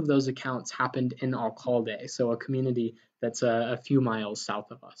both of those accounts happened in Alcalde, so a community that's a few miles south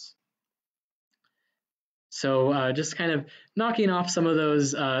of us. So just kind of knocking off some of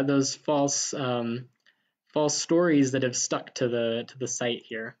those false stories that have stuck to the site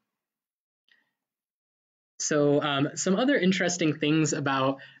here. So some other interesting things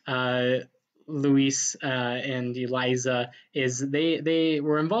about Luis and Eliza is they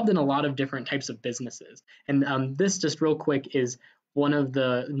were involved in a lot of different types of businesses. And this, just real quick, is one of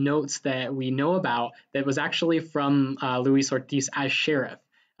the notes that we know about that was actually from Luis Ortiz as sheriff.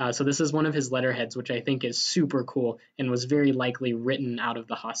 So this is one of his letterheads, which I think is super cool and was very likely written out of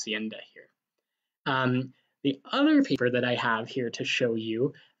the hacienda here. The other paper that I have here to show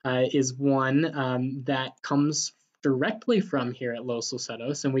you is one that comes directly from here at Los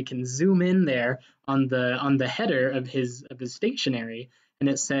Luceros, and we can zoom in there on the header of his stationery, and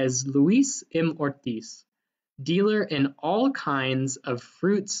it says Luis M. Ortiz, dealer in all kinds of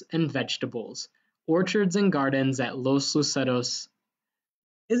fruits and vegetables, orchards and gardens at Los Luceros.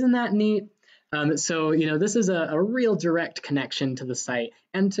 Isn't that neat? So, this is a real direct connection to the site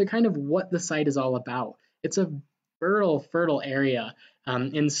and to kind of what the site is all about. It's a fertile area.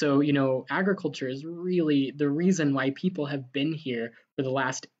 And so, agriculture is really the reason why people have been here for the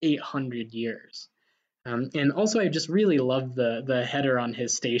last 800 years. And also, I just really love the header on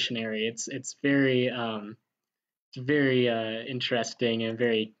his stationery. It's very interesting and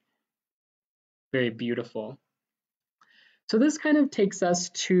very, very beautiful. So this kind of takes us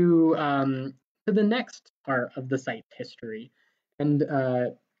to the next part of the site's history. And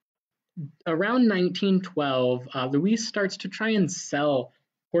around 1912, Luis starts to try and sell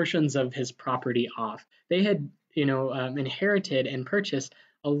portions of his property off. They had, inherited and purchased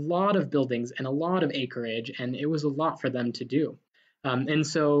a lot of buildings and a lot of acreage, and it was a lot for them to do. And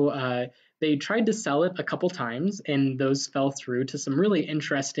so they tried to sell it a couple times, and those fell through to some really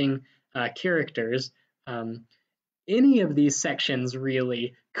interesting characters. Any of these sections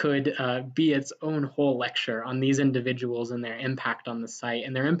really could be its own whole lecture on these individuals and their impact on the site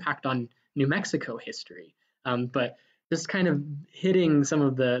and their impact on New Mexico history. But just kind of hitting some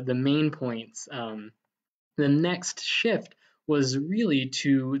of the main points, the next shift was really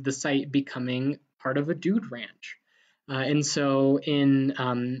to the site becoming part of a dude ranch. And so in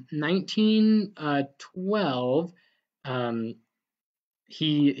 1912,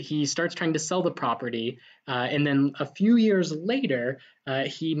 he starts trying to sell the property, and then a few years later,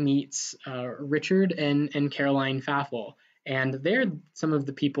 he meets Richard and Caroline Faffel, and they're some of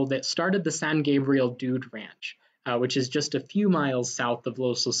the people that started the San Gabriel Dude Ranch. which is just a few miles south of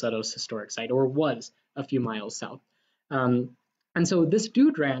Los Luceros Historic Site, or was a few miles south. And so this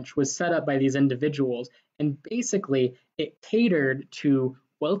dude ranch was set up by these individuals, and basically it catered to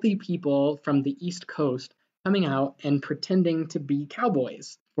wealthy people from the East Coast coming out and pretending to be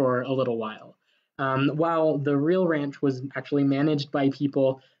cowboys for a little while the real ranch was actually managed by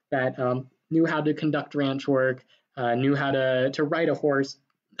people that knew how to conduct ranch work, knew how to ride a horse,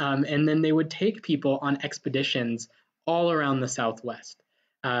 and then they would take people on expeditions all around the Southwest.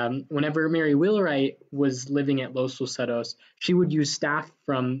 Whenever Mary Wheelwright was living at Los Luceros, she would use staff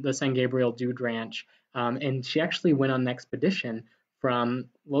from the San Gabriel Dude Ranch, and she actually went on an expedition from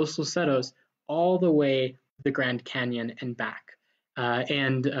Los Luceros all the way to the Grand Canyon and back.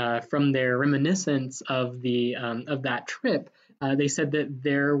 And from their reminiscence of that trip, they said that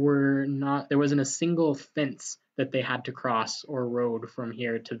there wasn't a single fence that they had to cross or road from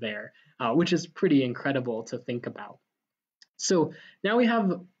here to there, which is pretty incredible to think about. So now we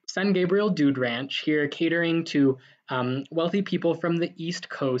have San Gabriel Dude Ranch here catering to wealthy people from the East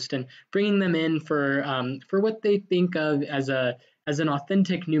Coast and bringing them in for what they think of as an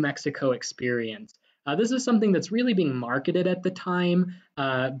authentic New Mexico experience. This is something that's really being marketed at the time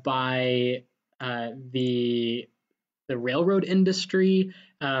by the railroad industry,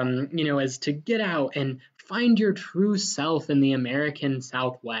 as to get out and find your true self in the American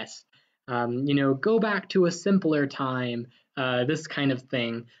Southwest. Go back to a simpler time, this kind of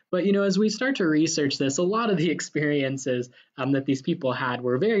thing. But, as we start to research this, a lot of the experiences that these people had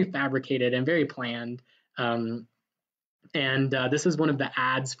were very fabricated and very planned. And this is one of the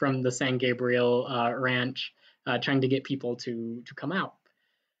ads from the San Gabriel Ranch trying to get people to come out.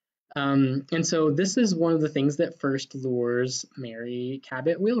 And so this is one of the things that first lures Mary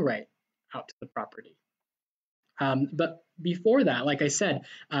Cabot Wheelwright out to the property. But before that, like I said,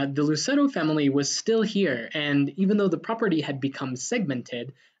 the Lucero family was still here. And even though the property had become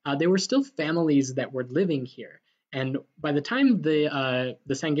segmented, there were still families that were living here. And by the time the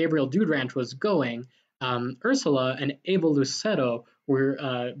San Gabriel Dude Ranch was going, Ursula and Abel Lucero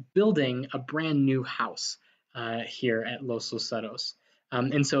were building a brand new house here at Los Luceros.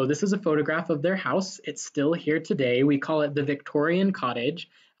 And so this is a photograph of their house. It's still here today. We call it the Victorian Cottage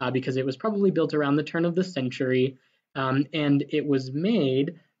because it was probably built around the turn of the century. And it was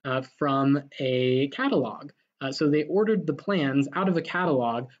made from a catalog. So they ordered the plans out of a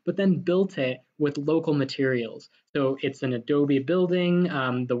catalog, but then built it with local materials. So it's an adobe building.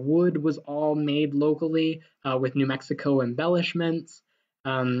 The wood was all made locally with New Mexico embellishments.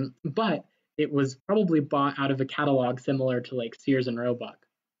 But it was probably bought out of a catalog similar to like Sears and Roebuck.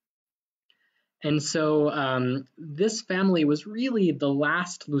 And so this family was really the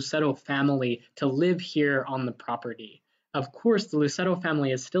last Lucero family to live here on the property. Of course, the Lucero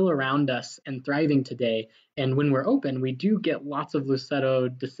family is still around us and thriving today. And when we're open, we do get lots of Lucero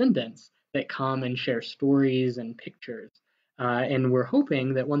descendants that come and share stories and pictures. And we're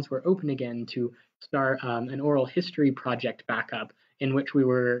hoping that once we're open again to start an oral history project back up in which we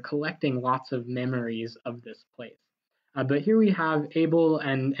were collecting lots of memories of this place. But here we have Abel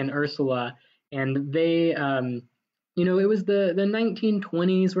and Ursula, and they, it was the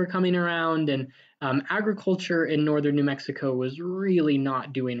 1920s were coming around, and agriculture in northern New Mexico was really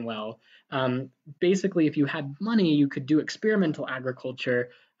not doing well. Basically, if you had money, you could do experimental agriculture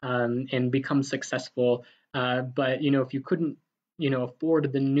and become successful. But, if you couldn't,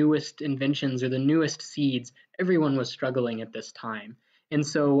 afford the newest inventions or the newest seeds, everyone was struggling at this time. And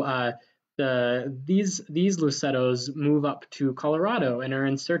so these Luceros move up to Colorado and are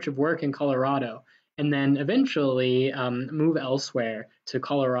in search of work in Colorado, and then eventually move elsewhere to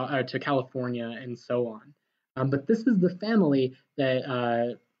California and so on. But this is the family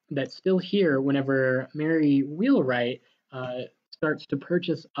that's still here whenever Mary Wheelwright starts to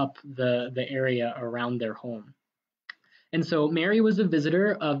purchase up the area around their home. And so Mary was a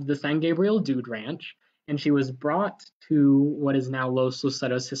visitor of the San Gabriel Dude Ranch, and she was brought to what is now Los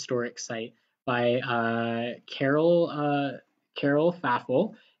Luceros Historic Site by Carol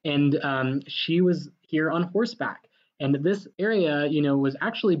Faffel, and she was here on horseback. And this area, was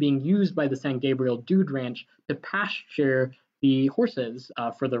actually being used by the San Gabriel Dude Ranch to pasture the horses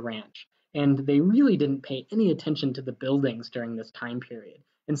for the ranch. And they really didn't pay any attention to the buildings during this time period.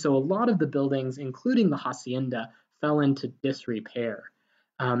 And so a lot of the buildings, including the hacienda, fell into disrepair.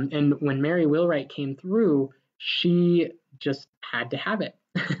 And when Mary Wheelwright came through, she just had to have it.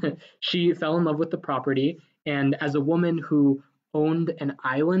 She fell in love with the property, and as a woman who owned an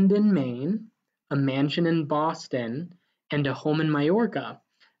island in Maine, a mansion in Boston, and a home in Majorca,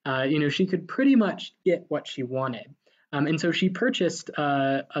 she could pretty much get what she wanted. And so she purchased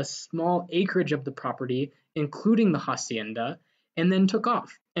a small acreage of the property including the hacienda, and then took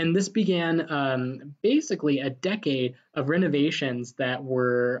off. And this began basically a decade of renovations that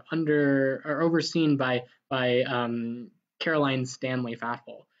were under or overseen by Caroline Stanley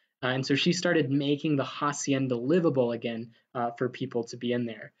Faffel. And so she started making the hacienda livable again for people to be in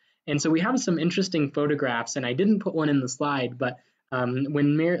there. And so we have some interesting photographs, and I didn't put one in the slide, but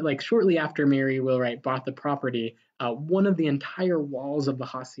when shortly after Mary Wheelwright bought the property, one of the entire walls of the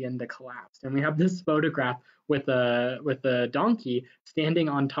hacienda collapsed, and we have this photograph with a donkey standing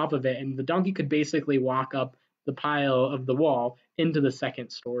on top of it, and the donkey could basically walk up the pile of the wall into the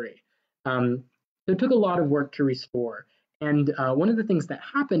second story. So it took a lot of work to restore, and one of the things that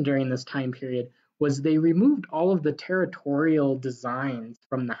happened during this time period was they removed all of the territorial designs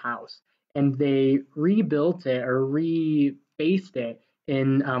from the house, and they rebuilt it or refaced it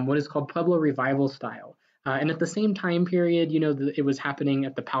in what is called Pueblo Revival style. And at the same time period, it was happening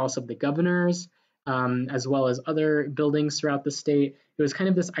at the Palace of the Governors, as well as other buildings throughout the state. It was kind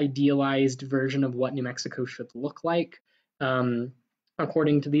of this idealized version of what New Mexico should look like,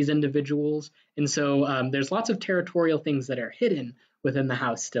 according to these individuals. And so there's lots of territorial things that are hidden within the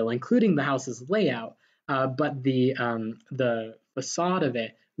house still, including the house's layout, but the facade of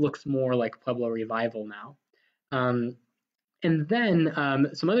it looks more like Pueblo Revival now. And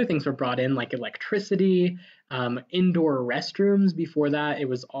then some other things were brought in, like electricity, indoor restrooms. Before that, it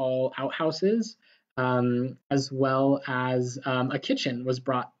was all outhouses, as well as a kitchen was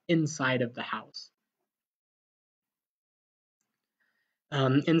brought inside of the house.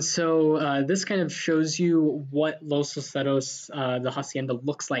 And so this kind of shows you what Los Luceros, the hacienda,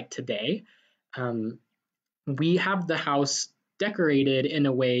 looks like today. We have the house decorated in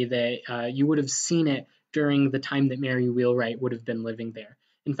a way that you would have seen it during the time that Mary Wheelwright would have been living there.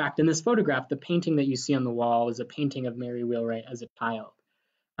 In fact, in this photograph, the painting that you see on the wall is a painting of Mary Wheelwright as a child.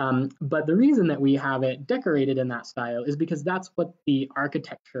 But the reason that we have it decorated in that style is because that's what the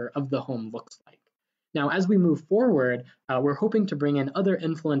architecture of the home looks like. Now, as we move forward, we're hoping to bring in other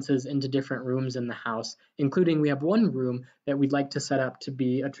influences into different rooms in the house, including we have one room that we'd like to set up to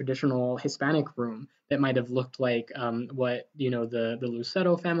be a traditional Hispanic room that might have looked like what the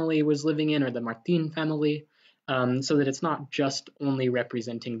Lucero family was living in, or the Martin family, so that it's not just only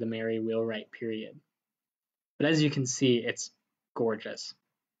representing the Mary Wheelwright period. But as you can see, it's gorgeous.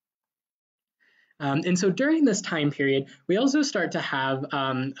 And so during this time period, we also start to have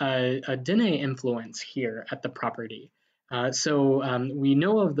a Dene influence here at the property. So we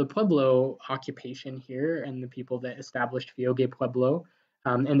know of the Pueblo occupation here and the people that established Fioge Pueblo,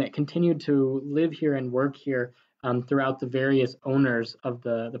 and that continued to live here and work here throughout the various owners of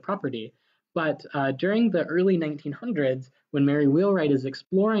the property. But during the early 1900s, when Mary Wheelwright is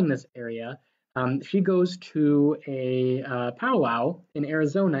exploring this area, she goes to a powwow in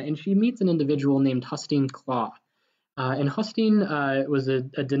Arizona, and she meets an individual named Justine Claw. And Justine was a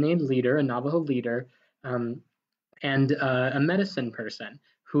Dene leader, a Navajo leader, and a medicine person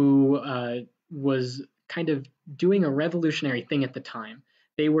who was kind of doing a revolutionary thing at the time.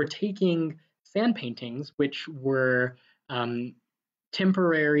 They were taking sand paintings, which were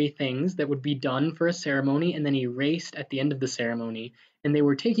temporary things that would be done for a ceremony and then erased at the end of the ceremony. And they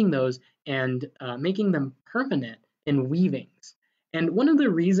were taking those and making them permanent in weavings. And one of the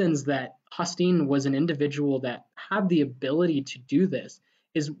reasons that Justine was an individual that had the ability to do this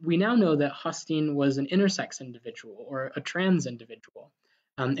is we now know that Justine was an intersex individual or a trans individual.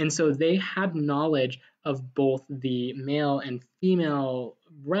 And so they had knowledge of both the male and female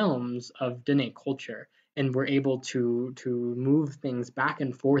realms of Dene culture, and were able to move things back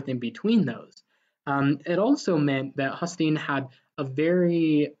and forth in between those. It also meant that Justine had a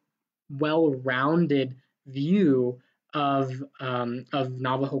very well-rounded view of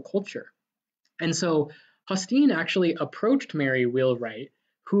Navajo culture. And so Justine actually approached Mary Wheelwright,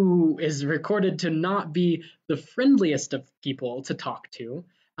 who is recorded to not be the friendliest of people to talk to,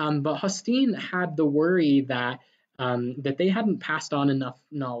 but Justine had the worry that they hadn't passed on enough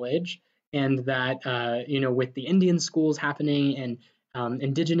knowledge, and that with the Indian schools happening and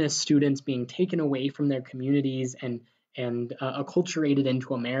indigenous students being taken away from their communities and acculturated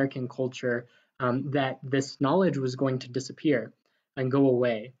into American culture, that this knowledge was going to disappear and go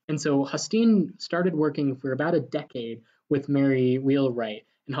away. And so Justine started working for about a decade with Mary Wheelwright,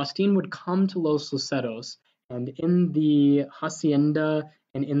 and Justine would come to Los Luceros, and in the hacienda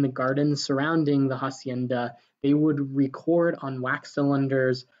and in the gardens surrounding the hacienda, they would record on wax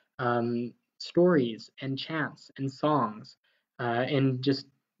cylinders stories and chants and songs and just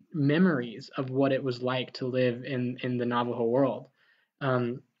memories of what it was like to live in the Navajo world.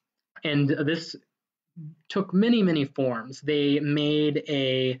 And this took many, many forms. They made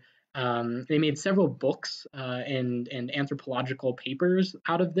a They made several books and anthropological papers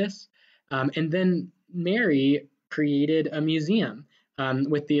out of this. And then Mary created a museum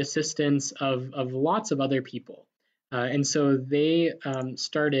with the assistance of lots of other people. And so they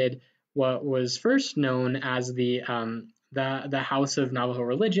started what was first known as the House of Navajo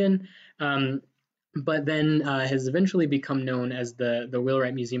Religion, but then has eventually become known as the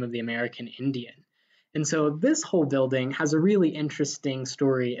Wheelwright Museum of the American Indian. And so this whole building has a really interesting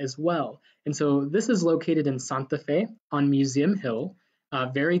story as well. And so this is located in Santa Fe on Museum Hill,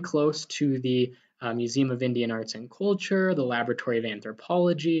 very close to the Museum of Indian Arts and Culture, the Laboratory of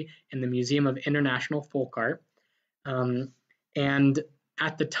Anthropology, and the Museum of International Folk Art. And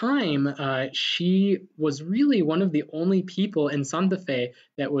at the time, she was really one of the only people in Santa Fe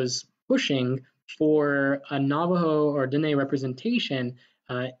that was pushing for a Navajo or Dene representation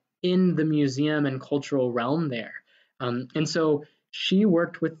in the museum and cultural realm there. And so she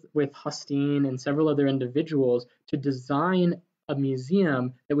worked with Hustine and several other individuals to design a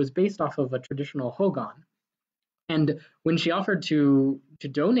museum that was based off of a traditional hogan. And when she offered to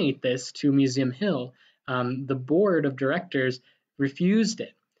donate this to Museum Hill, the board of directors refused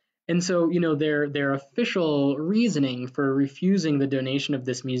it. And so, their official reasoning for refusing the donation of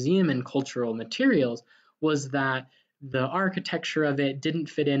this museum and cultural materials was that the architecture of it didn't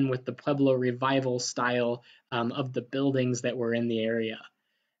fit in with the Pueblo revival style of the buildings that were in the area.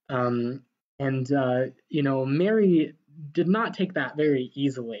 Mary did not take that very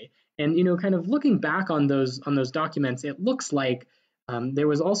easily. And kind of looking back on those documents, it looks like there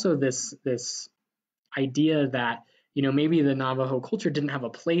was also this idea that maybe the Navajo culture didn't have a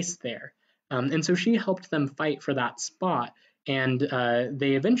place there, and so she helped them fight for that spot, and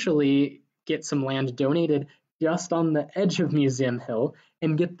they eventually get some land donated just on the edge of Museum Hill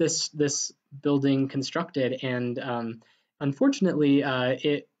and get this building constructed. And unfortunately,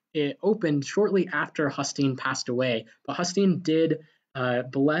 it opened shortly after Hustine passed away, but Hustine did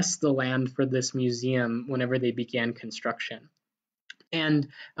bless the land for this museum whenever they began construction. And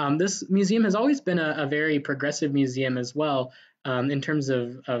this museum has always been a very progressive museum as well, in terms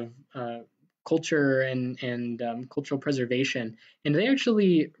of culture and cultural preservation. And they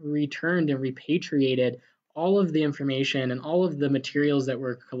actually returned and repatriated all of the information and all of the materials that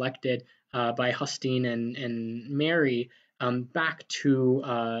were collected by Hustine and Mary back to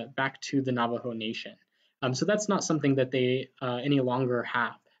the Navajo Nation. So that's not something that they any longer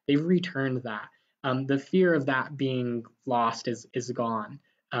have. They've returned that. The fear of that being lost is gone,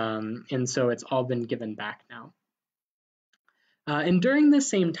 and so it's all been given back now. And during this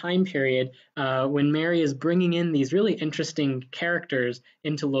same time period, when Mary is bringing in these really interesting characters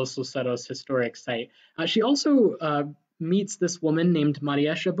into Los Luceros Historic Site, she also meets this woman named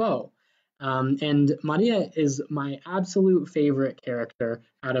Maria Chabot. And Maria is my absolute favorite character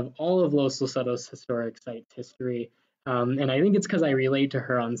out of all of Los Luceros Historic Site's history. And I think it's because I relate to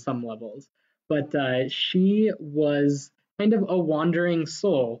her on some levels. But she was kind of a wandering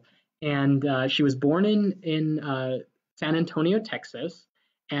soul. And she was born in San Antonio, Texas.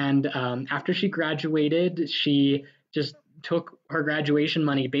 And after she graduated, she just took her graduation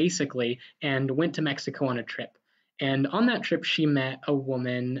money basically and went to Mexico on a trip. And on that trip, she met a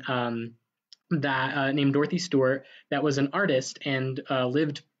woman that named Dorothy Stewart that was an artist and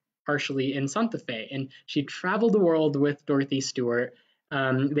lived partially in Santa Fe. And she traveled the world with Dorothy Stewart.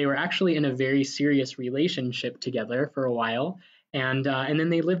 They were actually in a very serious relationship together for a while. And then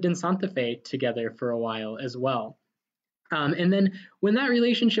they lived in Santa Fe together for a while as well. And then when that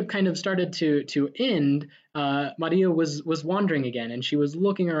relationship kind of started to end, Maria was wandering again, and she was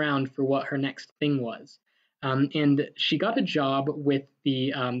looking around for what her next thing was. And she got a job with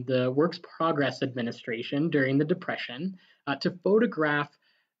the Works Progress Administration during the Depression to photograph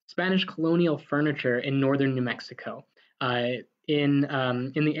Spanish colonial furniture in northern New Mexico. In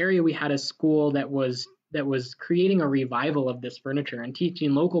the area, we had a school that was creating a revival of this furniture and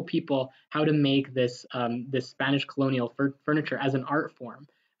teaching local people how to make this Spanish colonial furniture as an art form,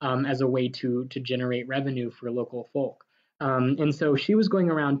 as a way to generate revenue for local folk. And so she was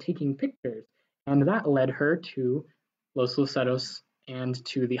going around taking pictures, and that led her to Los Luceros and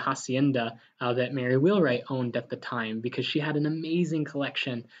to the hacienda that Mary Wheelwright owned at the time, because she had an amazing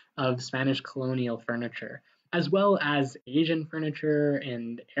collection of Spanish colonial furniture, as well as Asian furniture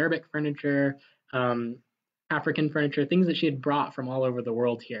and Arabic furniture, African furniture, things that she had brought from all over the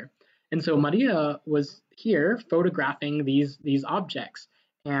world here. And so Maria was here photographing these objects,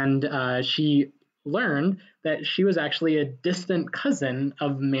 and she learned that she was actually a distant cousin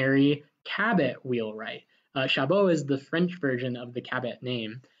of Mary Cabot Wheelwright. Chabot is the French version of the Cabot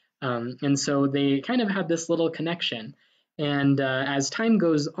name. And so they kind of had this little connection. And as time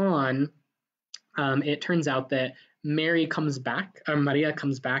goes on, it turns out that Maria comes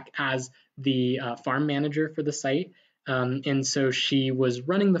back as the farm manager for the site. And so she was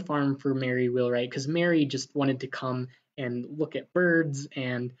running the farm for Mary Wheelwright because Mary just wanted to come and look at birds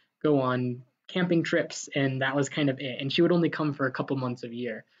and go on camping trips, and that was kind of it. And she would only come for a couple months a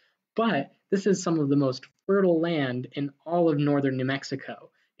year. But this is some of the most fertile land in all of northern New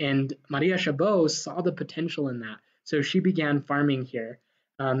Mexico. And Maria Chabot saw the potential in that. So she began farming here.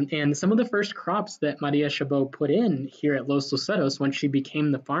 And some of the first crops that Maria Chabot put in here at Los Luceros when she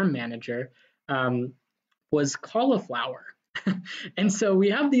became the farm manager um, was cauliflower. And so we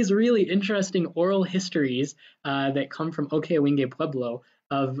have these really interesting oral histories that come from Okeowinge Pueblo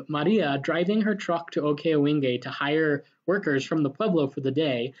of Maria driving her truck to Okeowinge to hire workers from the Pueblo for the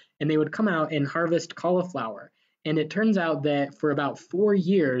day, and they would come out and harvest cauliflower. And it turns out that for about 4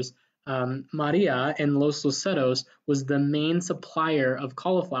 years, Maria in Los Luceros was the main supplier of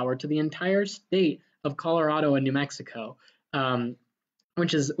cauliflower to the entire state of Colorado and New Mexico, um,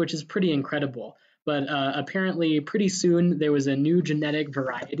 which is pretty incredible. But apparently, pretty soon there was a new genetic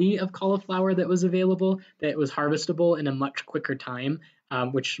variety of cauliflower that was available that was harvestable in a much quicker time,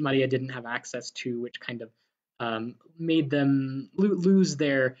 which Maria didn't have access to, which kind of made them lose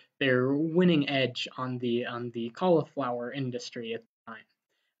their winning edge on the cauliflower industry at the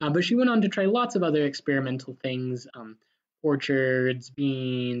time. But she went on to try lots of other experimental things, orchards,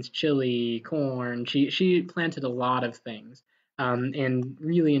 beans, chili, corn. She planted a lot of things and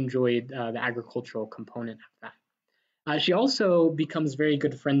really enjoyed the agricultural component of that. She also becomes very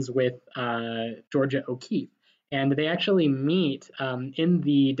good friends with Georgia O'Keeffe, and they actually meet in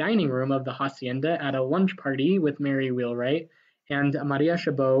the dining room of the hacienda at a lunch party with Mary Wheelwright, and Maria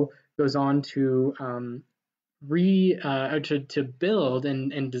Chabot goes on to to build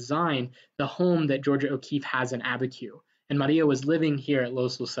and design the home that Georgia O'Keeffe has in Abiquiu. And Maria was living here at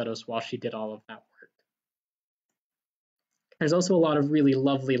Los Luceros while she did all of that work. There's also a lot of really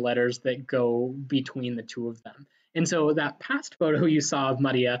lovely letters that go between the two of them. And so that past photo you saw of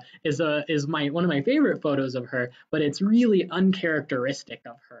Maria is one of my favorite photos of her, but it's really uncharacteristic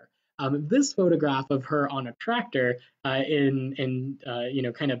of her. This photograph of her on a tractor in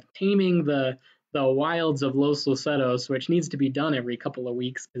kind of taming the wilds of Los Luceros, which needs to be done every couple of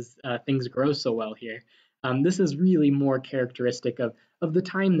weeks because things grow so well here. This is really more characteristic of the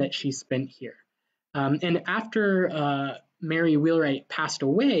time that she spent here. And after Mary Wheelwright passed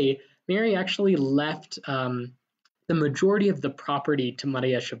away, Mary actually left the majority of the property to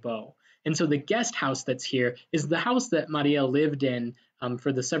Maria Chabot. And so the guest house that's here is the house that Maria lived in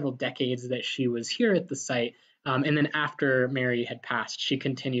for the several decades that she was here at the site. And then after Mary had passed, she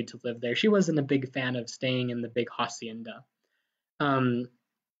continued to live there. She wasn't a big fan of staying in the big hacienda. And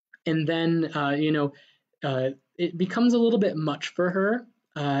then, it becomes a little bit much for her.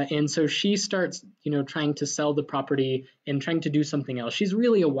 And so she starts, trying to sell the property and trying to do something else. She's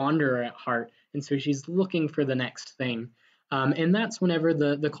really a wanderer at heart. And so she's looking for the next thing. And that's whenever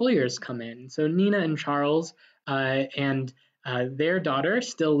the Colliers come in. So Nina and Charles and their daughter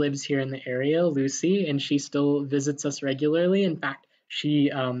still lives here in the area, Lucy, and she still visits us regularly. In fact,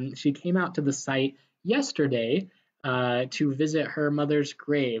 she came out to the site yesterday to visit her mother's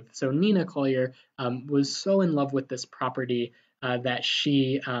grave. So Nina Collier was so in love with this property that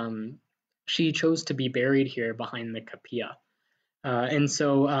she chose to be buried here behind the capilla. And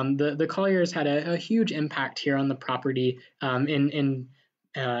so the Colliers had a huge impact here on the property and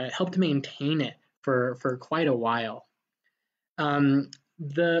helped maintain it for quite a while.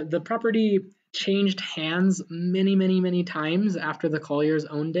 The property changed hands many times after the Colliers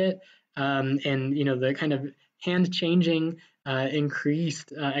owned it, and the kind of hand changing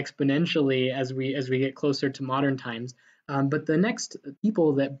increased exponentially as we get closer to modern times. But the next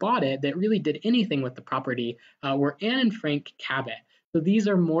people that bought it that really did anything with the property were Anne and Frank Cabot. So these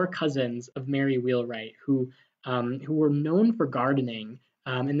are more cousins of Mary Wheelwright who were known for gardening.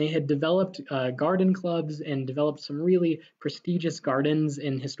 And they had developed garden clubs and developed some really prestigious gardens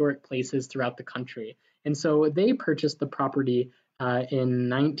in historic places throughout the country. And so they purchased the property in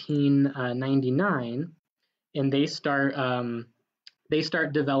 1999, and they start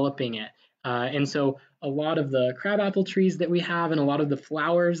developing it. And so a lot of the crabapple trees that we have and a lot of the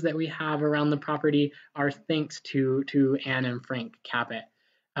flowers that we have around the property are thanks to Anne and Frank Cabot.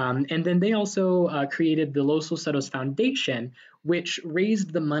 And then they also created the Los Luceros Foundation, which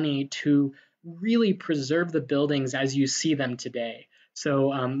raised the money to really preserve the buildings as you see them today.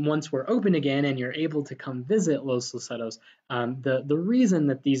 So once we're open again and you're able to come visit Los Luceros, the reason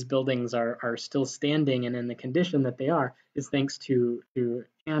that these buildings are still standing and in the condition that they are is thanks to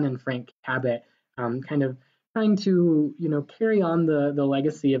Anne and Frank Cabot kind of trying to, carry on the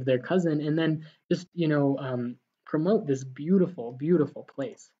legacy of their cousin, and then just, promote this beautiful, beautiful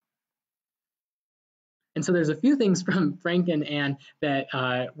place. And so there's a few things from Frank and Anne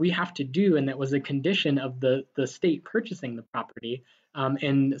that we have to do, and that was a condition of the state purchasing the property.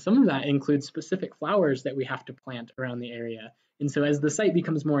 And some of that includes specific flowers that we have to plant around the area. And so as the site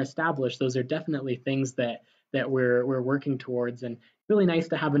becomes more established, those are definitely things that we're working towards. And really nice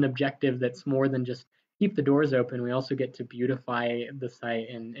to have an objective that's more than just keep the doors open. We also get to beautify the site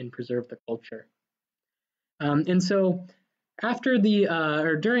and preserve the culture. And so after the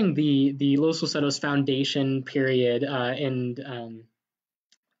or during the Los Luceros Foundation period, and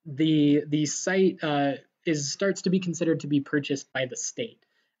the site starts to be considered to be purchased by the state,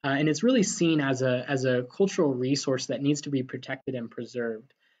 and it's really seen as a cultural resource that needs to be protected and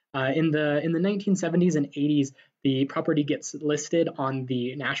preserved. In the 1970s and 80s, the property gets listed on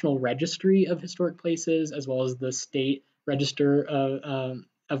the National Registry of Historic Places as well as the State Register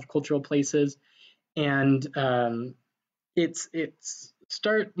of Cultural Places, and it's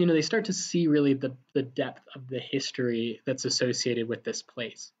start they start to see really the depth of the history that's associated with this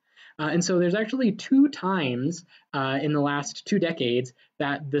place. And so there's actually two times in the last 2 decades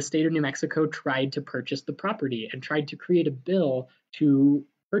that the state of New Mexico tried to purchase the property and tried to create a bill to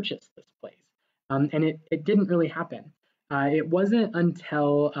purchase this place. And it didn't really happen. It wasn't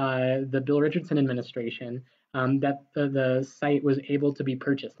until the Bill Richardson administration that the site was able to be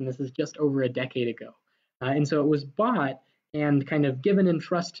purchased. And this is just over a decade ago. And so it was bought and kind of given in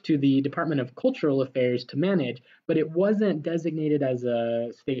trust to the Department of Cultural Affairs to manage, but it wasn't designated as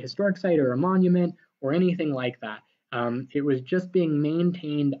a state historic site or a monument or anything like that. It was just being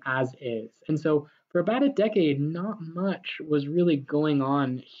maintained as is. And so for about a decade, not much was really going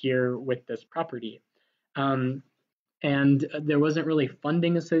on here with this property. And there wasn't really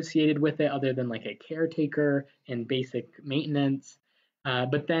funding associated with it other than like a caretaker and basic maintenance.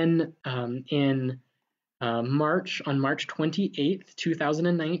 But then on March 28th,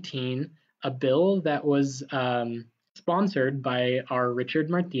 2019, a bill that was sponsored by our Richard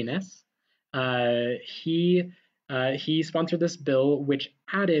Martinez. He sponsored this bill, which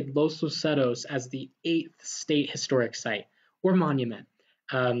added Los Luceros as the 8th state historic site or monument.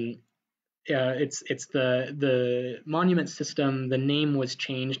 It's the monument system. The name was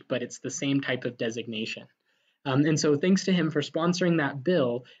changed, but it's the same type of designation. And so thanks to him for sponsoring that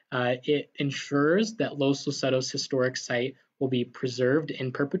bill, it ensures that Los Luceros Historic Site will be preserved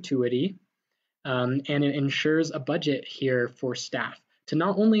in perpetuity, and it ensures a budget here for staff to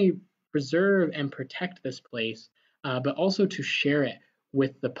not only preserve and protect this place, but also to share it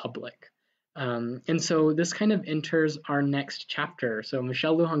with the public. And so this kind of enters our next chapter. So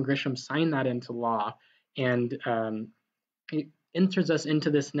Michelle Lujan Grisham signed that into law, and it enters us into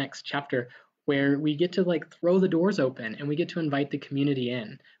this next chapter where we get to like throw the doors open and we get to invite the community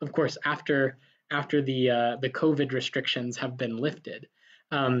in. Of course, after the COVID restrictions have been lifted.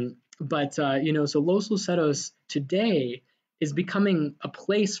 But so Los Luceros today is becoming a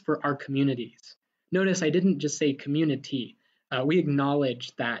place for our communities. Notice I didn't just say community. We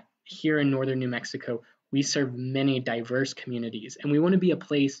acknowledge that here in northern New Mexico, we serve many diverse communities, and we want to be a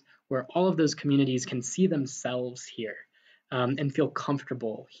place where all of those communities can see themselves here and feel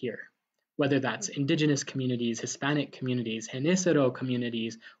comfortable here, whether that's indigenous communities, Hispanic communities, Genesero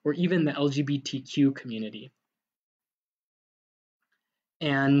communities, or even the LGBTQ community.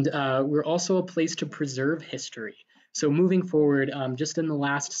 And we're also a place to preserve history. So moving forward, just in the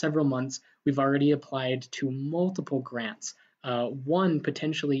last several months, we've already applied to multiple grants, one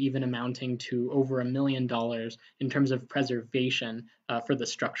potentially even amounting to over $1 million in terms of preservation for the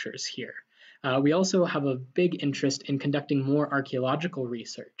structures here. We also have a big interest in conducting more archaeological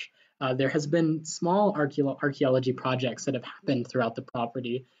research. There has been small archaeology projects that have happened throughout the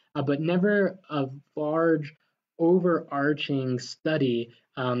property, but never a large overarching study,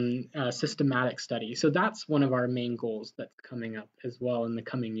 systematic study. So that's one of our main goals that's coming up as well in the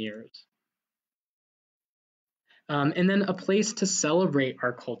coming years. And then a place to celebrate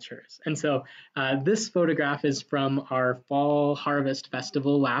our cultures. And so this photograph is from our Fall Harvest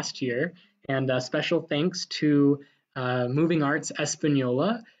Festival last year. And special thanks to Moving Arts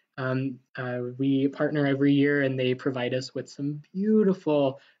Española. We partner every year and they provide us with some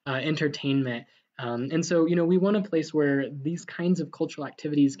beautiful entertainment. And so, we want a place where these kinds of cultural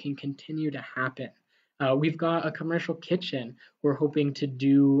activities can continue to happen. We've got a commercial kitchen. We're hoping to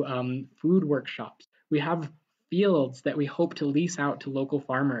do food workshops. We have fields that we hope to lease out to local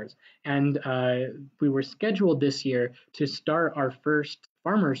farmers. And we were scheduled this year to start our first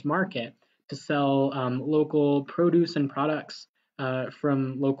farmers market to sell local produce and products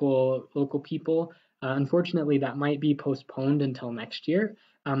from local people. Unfortunately, that might be postponed until next year.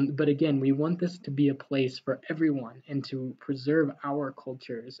 But again, we want this to be a place for everyone and to preserve our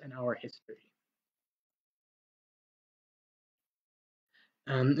cultures and our history.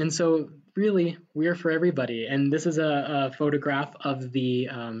 And so really, we're for everybody. And this is a photograph of the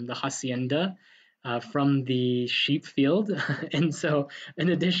hacienda from the sheep field. And so in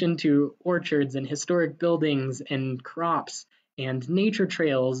addition to orchards and historic buildings and crops and nature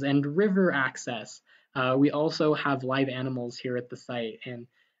trails and river access, we also have live animals here at the site. And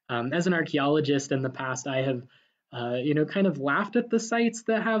as an archaeologist in the past, I have kind of laughed at the sites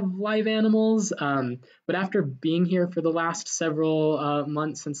that have live animals. But after being here for the last several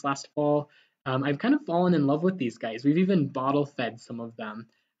months since last fall, I've kind of fallen in love with these guys. We've even bottle fed some of them,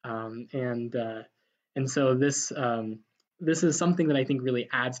 um, and uh, and so this is something that I think really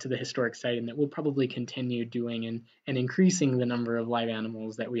adds to the historic site, and that we'll probably continue doing and increasing the number of live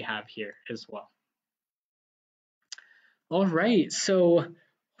animals that we have here as well. All right, so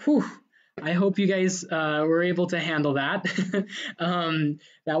whew, I hope you guys were able to handle that.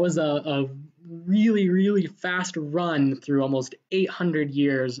 That was a really, really fast run through almost 800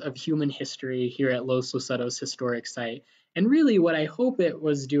 years of human history here at Los Luceros Historic Site. And really what I hope it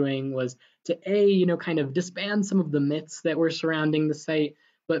was doing was to kind of disband some of the myths that were surrounding the site,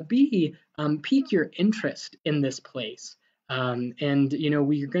 but B, pique your interest in this place. And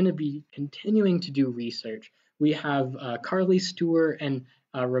we're going to be continuing to do research. We have Carly Stewart and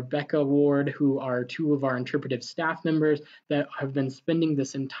Rebecca Ward, who are two of our interpretive staff members that have been spending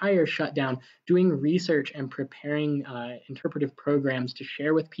this entire shutdown doing research and preparing interpretive programs to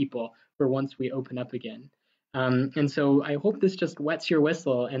share with people for once we open up again. And so I hope this just wets your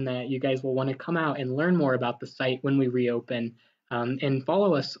whistle and that you guys will want to come out and learn more about the site when we reopen, and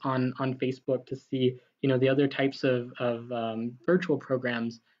follow us on Facebook to see the other types of virtual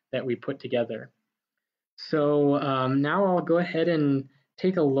programs that we put together. So now I'll go ahead and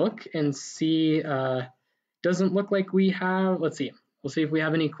take a look and see. Doesn't look like we have, let's see. We'll see if we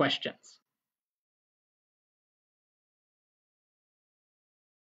have any questions.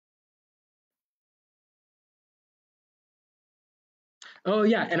 Oh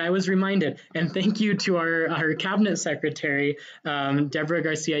yeah, and I was reminded, and thank you to our cabinet secretary, Deborah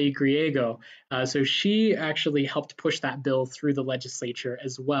Garcia y Griego. So she actually helped push that bill through the legislature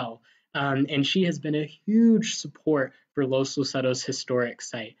as well. And she has been a huge support for Los Luceros Historic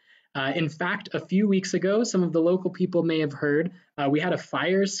Site. In fact, a few weeks ago, some of the local people may have heard, we had a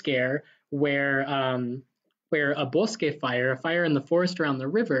fire scare where a bosque fire, a fire in the forest around the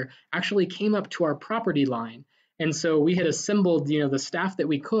river, actually came up to our property line. And so we had assembled, the staff that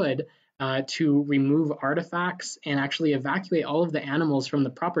we could to remove artifacts and actually evacuate all of the animals from the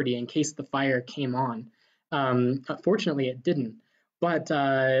property in case the fire came on. Fortunately, it didn't. But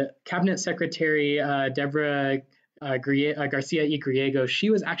Cabinet Secretary Deborah Garcia y Griego,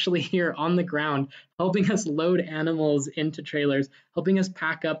 she was actually here on the helping us load animals into trailers, helping us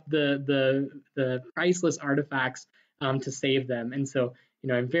pack up the priceless artifacts to save them. And so,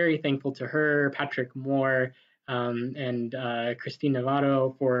 I'm very thankful to her, Patrick Moore, and Christine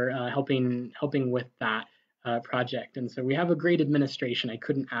Navarro for helping with that project. And so we have a great administration. I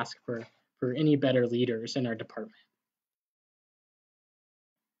couldn't ask for any better leaders in our department.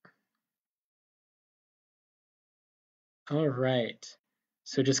 All right.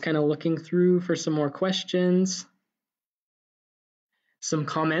 So just kind of looking through for some more questions. Some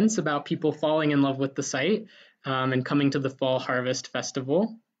comments about people falling in love with the site and coming to the Fall Harvest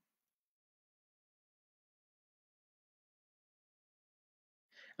Festival.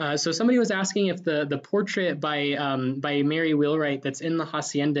 So somebody was asking if the portrait by Mary Wheelwright that's in the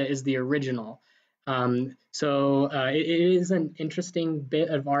hacienda is the original. So it is an interesting bit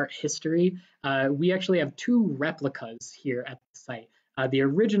of art history. We actually have two replicas here at the site. The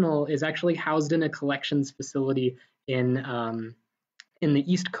original is actually housed in a collections facility in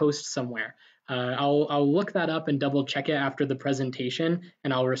the East Coast somewhere. I'll look that up and double check it after the presentation,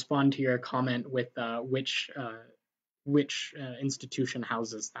 and I'll respond to your comment with which institution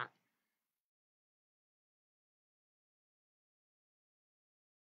houses that.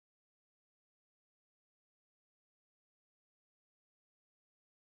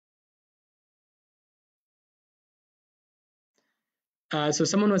 So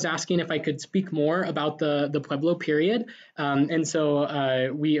someone was asking if I could speak more about the Pueblo period. And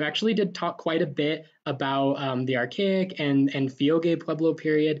so we actually did talk quite a bit about the archaic and Fioge Pueblo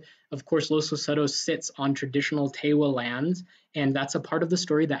period. Of course, Los Luceros sits on traditional Tewa lands, and that's a part of the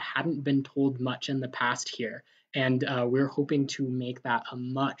story that hadn't been told much in the past here. And we're hoping to make that a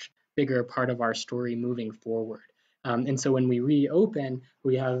much bigger part of our story moving forward. And so when we reopen,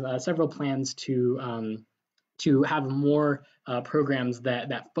 we have several plans to have more programs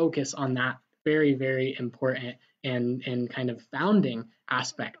that focus on that very, very important and kind of founding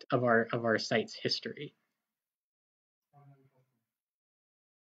aspect of our site's history.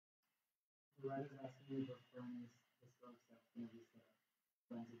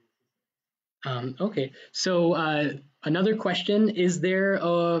 Okay, so another question, is there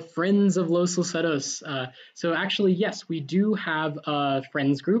Friends of Los Luceros? So actually, yes, we do have a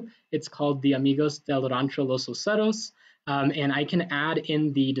friends group. It's called the Amigos del Rancho Los Luceros. And I can add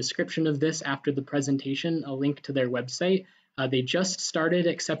in the description of this after the presentation a link to their website. They just started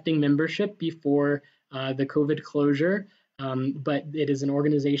accepting membership before the COVID closure, but it is an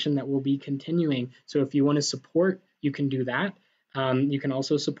organization that will be continuing. So if you want to support, you can do that. You can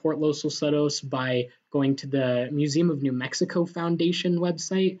also support Los Luceros by going to the Museum of New Mexico Foundation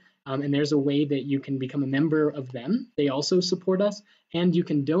website, and there's a way that you can become a member of them. They also support us, and you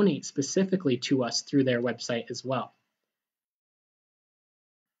can donate specifically to us through their website as well.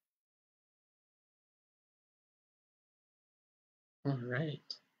 All right.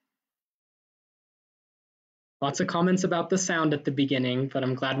 Lots of comments about the sound at the beginning, but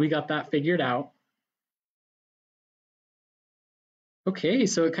I'm glad we got that figured out. Okay,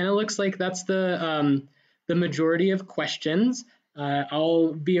 so it kind of looks like that's the majority of questions.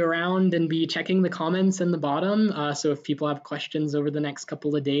 I'll be around and be checking the comments in the bottom. So if people have questions over the next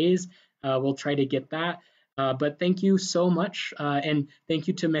couple of days, we'll try to get that. But thank you so much, and thank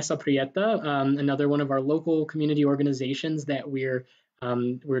you to Mesa Prieta, another one of our local community organizations that we're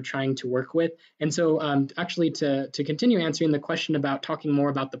trying to work with. And so actually to continue answering the question about talking more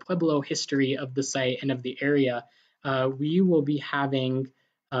about the Pueblo history of the site and of the area, we will be having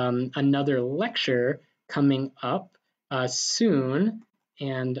another lecture coming up soon,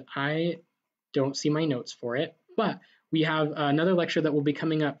 and I don't see my notes for it, but we have another lecture that will be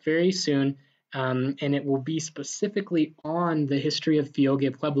coming up very soon, and it will be specifically on the history of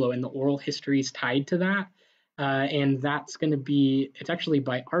Tioga Pueblo and the oral histories tied to that. And that's going to be, it's actually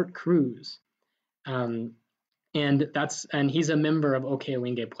by Art Cruz. And he's a member of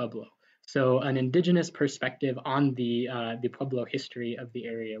Okeowinge Pueblo. So an indigenous perspective on the Pueblo history of the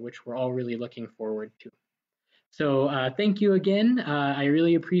area, which we're all really looking forward to. So thank you again. I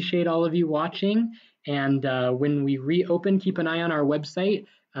really appreciate all of you watching. And when we reopen, keep an eye on our website.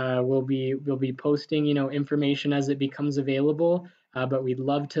 We'll be posting information as it becomes available. But we'd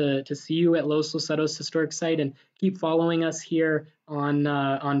love to see you at Los Luceros Historic Site, and keep following us here on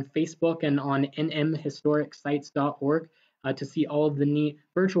Facebook and on nmhistoricscites.org to see all of the neat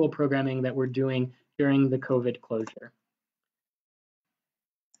virtual programming that we're doing during the COVID closure.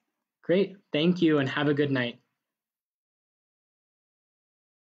 Great, thank you, and have a good night.